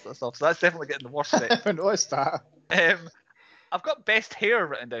and all that stuff. So that's definitely getting the worst set. I haven't noticed that. I've got best hair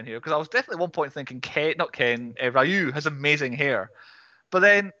written down here because I was definitely at one point thinking Ryu has amazing hair. But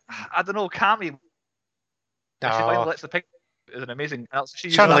then, I don't know, Cammy, she finally lets the pick is an amazing.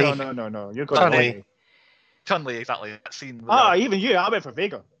 Chun-Li. No. You're going Chun-Li, exactly. That scene. Even you. I went for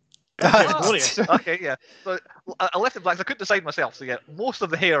Vega. Glorious. Okay, yeah. So I left it black. I couldn't decide myself. So yeah, most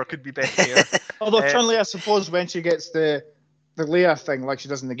of the hair could be best hair. Although Chun-Li, I suppose, when she gets the the Leia thing like she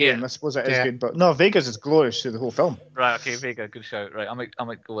does in the game. Yeah. I suppose it is good, but no, Vega's is glorious through the whole film. Right, okay, Vega, good shout. Right, I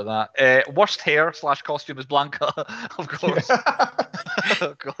might go with that. Worst hair / costume is Blanca, of course.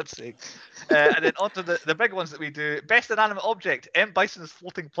 Oh, God's sake. And then onto the big ones that we do. Best inanimate object, M. Bison's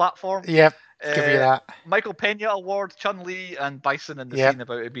floating platform. Yep, give you that. Michael Pena Award, Chun-Li and Bison in the scene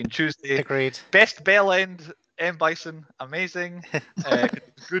about it being Tuesday. Agreed. Best bell end, M. Bison, amazing.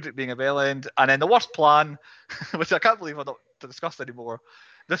 Good at being a bell end. And then the worst plan, which I can't believe I'm not to discuss anymore,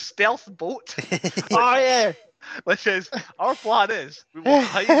 the stealth boat. Oh, yeah. Which is, our plan is, we will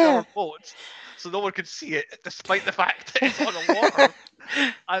hide our boat so no one can see it, despite the fact that it's on the water.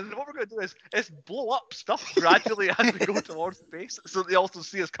 And what we're going to do is blow up stuff gradually as we go towards the base, so they also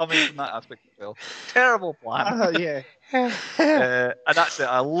see us coming from that aspect of the film. Terrible plan. Yeah. And that's it.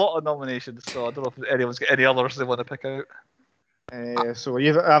 A lot of nominations, so I don't know if anyone's got any others they want to pick out. So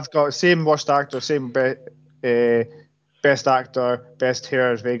I've got same worst actor, same best actor, best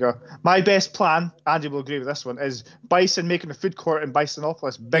hair as Vega. My best plan, Andy will agree with this one, is Bison making a food court in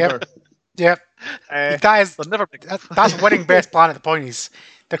Bisonopolis bigger. Yep. That's winning best plan at the ponies.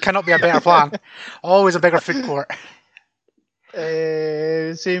 There cannot be a better plan. Always a bigger food court.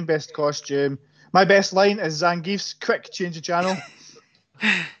 Same best costume. My best line is Zangief's quick change of channel.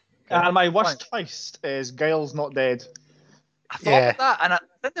 And my worst twist is Giles not dead. I thought of that, and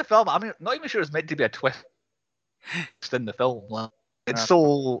in the film, I'm not even sure it's meant to be a twist in the film. It's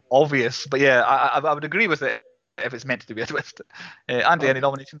so obvious, but yeah, I would agree with it if it's meant to be a twist. Andy, any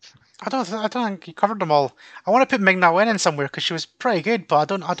nominations? I don't think you covered them all. I want to put Ming-Na Wen in somewhere because she was pretty good, but I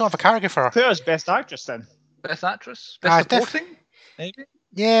don't have a character for her. Put her as best actress then. Best actress, best supporting, maybe.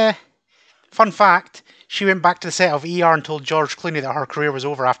 Yeah. Fun fact: she went back to the set of ER and told George Clooney that her career was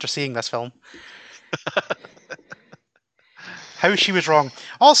over after seeing this film. How she was wrong.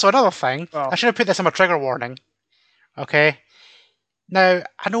 Also, another thing, I should have put this on my trigger warning. Okay. Now,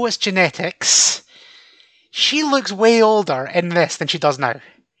 I know it's genetics. She looks way older in this than she does now.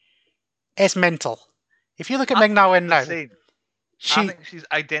 It's mental. If you look at Ming-Na Wen now, I think she's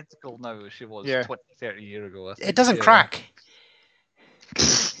identical now as she was 20, 30 years ago. It doesn't crack.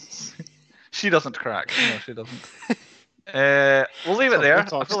 She doesn't crack. No, she doesn't. We'll leave it there.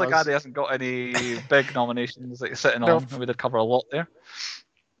 I feel like Andy hasn't got any big nominations that he's sitting on. We did cover a lot there.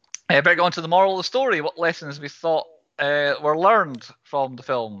 Back on to the moral of the story. What lessons we thought were learned from the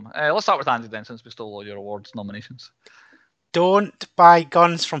film? Let's start with Andy then, since we stole all your awards nominations. Don't buy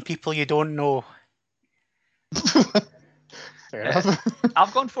guns from people you don't know. Fair enough.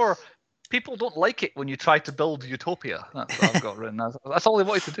 I've gone for people don't like it when you try to build utopia. That's what I've got written. That's all they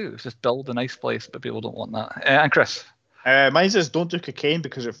wanted to do. Is just build a nice place, but people don't want that. And Chris? Mine says don't do cocaine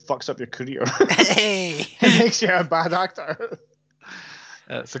because it fucks up your career. Hey! It makes you a bad actor.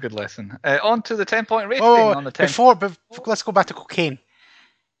 It's a good lesson. On to the 10-point rating. On the 10. Before, let's go back to cocaine.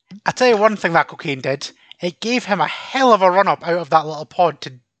 I tell you one thing that cocaine did. It gave him a hell of a run-up out of that little pod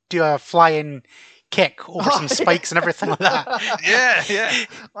to do a flying kick over some spikes and everything like that. Yeah.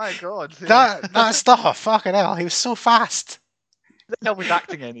 My God. That stuff, fucking hell. He was so fast. I didn't help with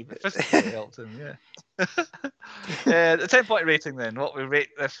acting any, but physically it helped him, yeah. The 10-point rating then. What we rate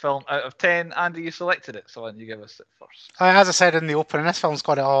this film out of 10. Andy, you selected it, so why don't you give us it first? As I said in the opening, this film's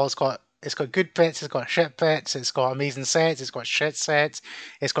got it all. It's got good bits, it's got shit bits, it's got amazing sets, it's got shit sets,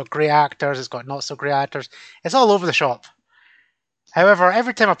 it's got great actors, it's got not so great actors. It's all over the shop. However,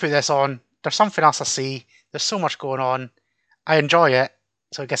 every time I put this on, there's something else I see. There's so much going on. I enjoy it,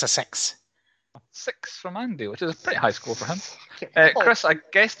 so I guess a 6. 6 from Andy, which is a pretty high score for him. Chris, I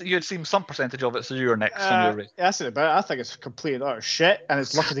guess that you had seen some percentage of it, so you're next on your rating. Yeah, that's it about it. I think it's complete and utter shit, and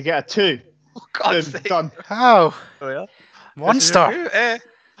it's lucky to get a 2. Oh, God's sake. Done. Oh, yeah. 1 star.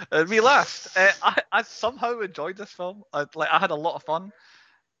 Me last. I somehow enjoyed this film. I had a lot of fun.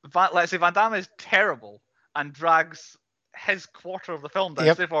 Let's say Van Damme is terrible and drags his quarter of the film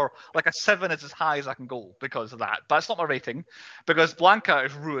down. Therefore, like a 7 is as high as I can go because of that. But it's not my rating because Blanca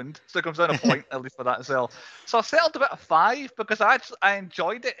is ruined, so it comes down a point at least for that as well. So I settled about a 5 because I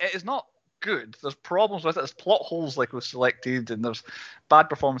enjoyed it. It is not good. There's problems with it. There's plot holes like we've selected, and there's bad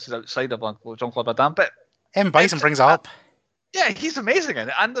performances outside of Jean-Claude Van Damme. But M. Bison brings it up. Yeah, he's amazing in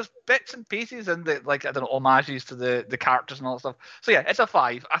it, and there's bits and pieces and homages to the characters and all that stuff. So yeah, it's a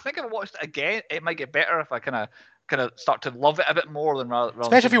 5. I think if I watched it again, it might get better if I kind of start to love it a bit more than rather.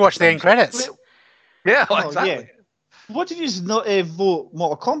 Especially if you watch the end credits. Yeah, exactly. Yeah. What did you not vote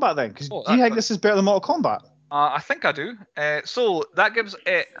Mortal Kombat then? Because do you think this is better than Mortal Kombat? I think I do. So that gives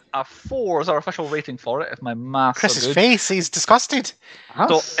it a 4 as our official rating for it, if my maths Chris's are good. face, he's disgusted.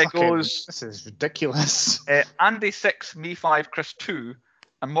 So it goes... This is ridiculous. Andy 6, me 5, Chris 2.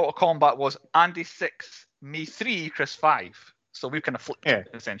 And Mortal Kombat was Andy 6, me 3, Chris 5. So we've kind of flipped it,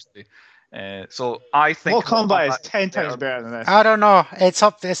 essentially. So I think Mortal Kombat is 10 times better than this. I don't know. It's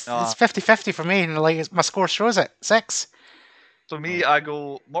up. It's 50-50 for me, and like my score shows it 6. So me, I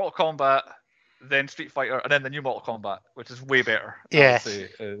go Mortal Kombat, then Street Fighter, and then the new Mortal Kombat, which is way better. Yeah.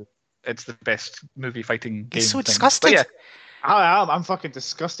 It's the best movie fighting game. It's so thing. disgusting. But yeah, I'm fucking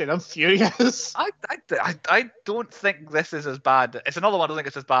disgusted. I'm furious. I don't think this is as bad. It's another one. I don't think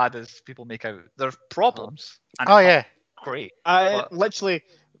it's as bad as people make out. There's problems. And yeah. Great. Literally,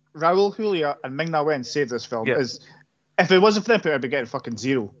 Raul Julia and Ming-Na Wen saved this film. Yeah. If it wasn't for them, it would be getting fucking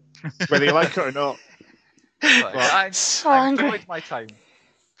 0, whether you like it or not. I enjoyed my time.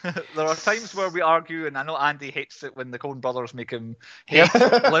 There are times where we argue, and I know Andy hates it when the Coen brothers make him hate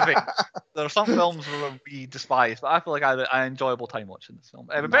living. There are some films where we despise, but I feel like I had an enjoyable time watching this film.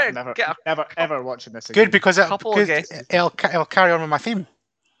 Never watching this again. Good, because it'll carry on with my theme.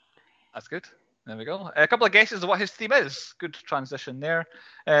 That's good. There we go. A couple of guesses of what his theme is. Good transition there.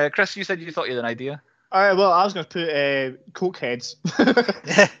 Chris, you said you thought you had an idea. Well, I was going to put Coke heads.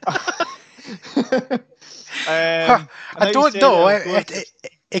 I don't know.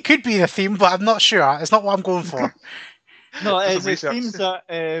 It could be the theme, but I'm not sure. It's not what I'm going for. No, it's themes that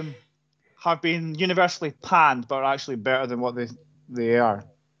have been universally panned, but are actually better than what they are.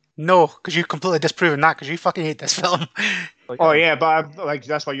 No, because you've completely disproven that, because you fucking hate this film. Oh yeah, but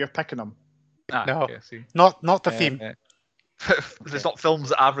that's why you're picking them. No, okay, not the theme. There's not films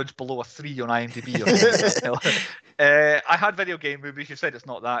that average below a 3 on IMDb. Or I had video game movies. You said it's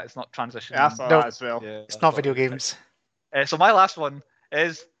not that. It's not transition. Yeah, I thought that as well. Yeah, it's not video games. So my last one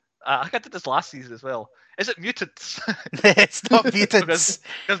is I did this last season as well. Is it mutants? It's not mutants.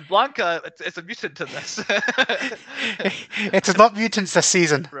 Because Blanca, it's a mutant in this. It is not mutants this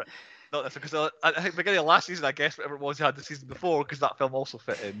season. Right. Not this, because I think beginning of last season, I guess whatever it was you had the season before, because that film also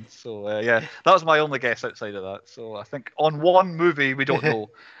fit in. So yeah, that was my only guess outside of that. So I think on one movie we don't know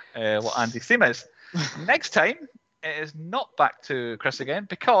what Andy's theme is. Next time it is not back to Chris again,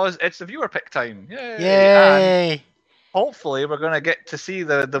 because it's the viewer pick time. Yay! And hopefully we're going to get to see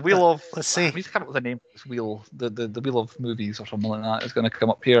the wheel of. Let's see. We need to come up with a name for this wheel. The wheel of movies or something like that is going to come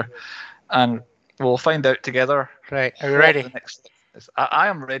up here, and we'll find out together. Right, are we ready? The next is. I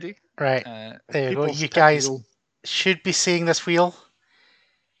am ready. Right, there you go. You guys should be seeing this wheel.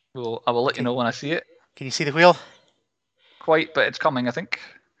 I will let you know when I see it. Can you see the wheel? Quite, but it's coming, I think.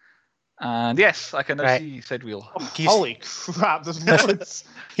 And yes, I can now see said wheel. Holy crap! There's loads.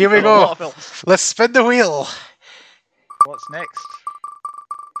 Here we go. Let's spin the wheel. What's next?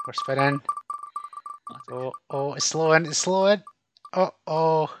 We're spinning. Oh, it's slowing. It's slowing.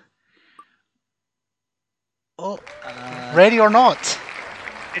 Oh. Ready or not?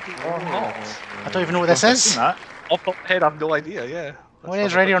 Ready or not? I don't even know what this is. Off the top of my head, I have no idea. Yeah. What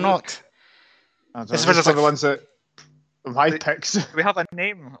is ready or not? This is the ones that my picks. Do we have a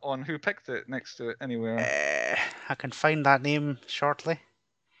name on who picked it next to it anywhere? I can find that name shortly,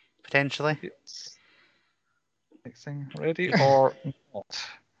 potentially. Next thing, ready or not?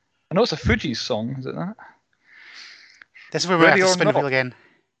 I know it's a Fugees song. Is it that? This is where we have to spin the wheel again.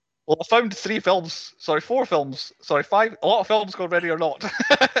 Well, I found 4 films. Sorry, 5. A lot of films called Ready or Not.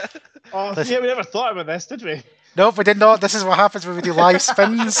 Yeah, we never thought about this, did we? Nope, we did not. This is what happens when we do live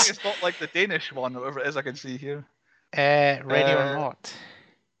spins. It's not like the Danish one, or whatever it is I can see here. Ready or not?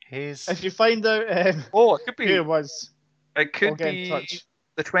 If you find out it could be. Who it was. It could be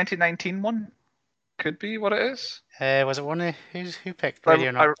the 2019 one. Could be what it is. Was it one of who picked Ready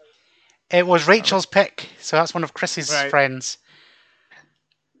or Not? It was Rachel's pick, so that's one of Chris's friends.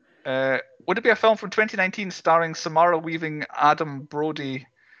 Would it be a film from 2019 starring Samara Weaving, Adam Brody,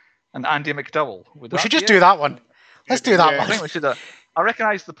 and Andy McDowell? We should just do that one. Let's do that one. I think we should. I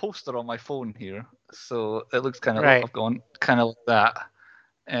recognise the poster on my phone here, so it looks kind of right. I've gone kind of like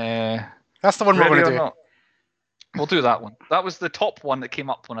that. That's the one we're going to do. Not. We'll do that one. That was the top one that came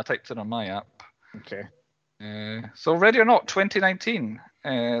up when I typed it on my app. Okay. So Ready or Not 2019.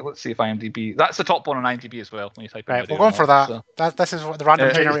 Let's see if IMDb. That's the top one on IMDb as well when you type in Right, we're going for that. So. This is what the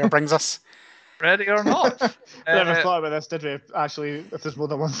random generator brings us. Ready or Not. We never thought about this, did we? Actually, if there's more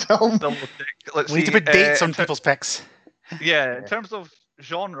than one film. We need to put dates on people's picks. Yeah, in terms of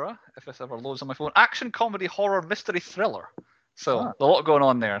genre, if this ever loads on my phone, action, comedy, horror, mystery, thriller. So a lot going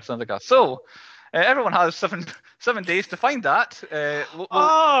on there. Sounds like that. So everyone has seven days to find that.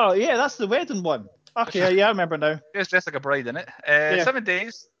 Yeah, that's the wedding one. Okay, yeah, I remember now. There's Jessica Bride in it. 7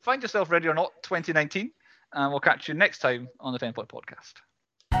 days. Find yourself Ready or Not 2019, and we'll catch you next time on the 10 Point Podcast.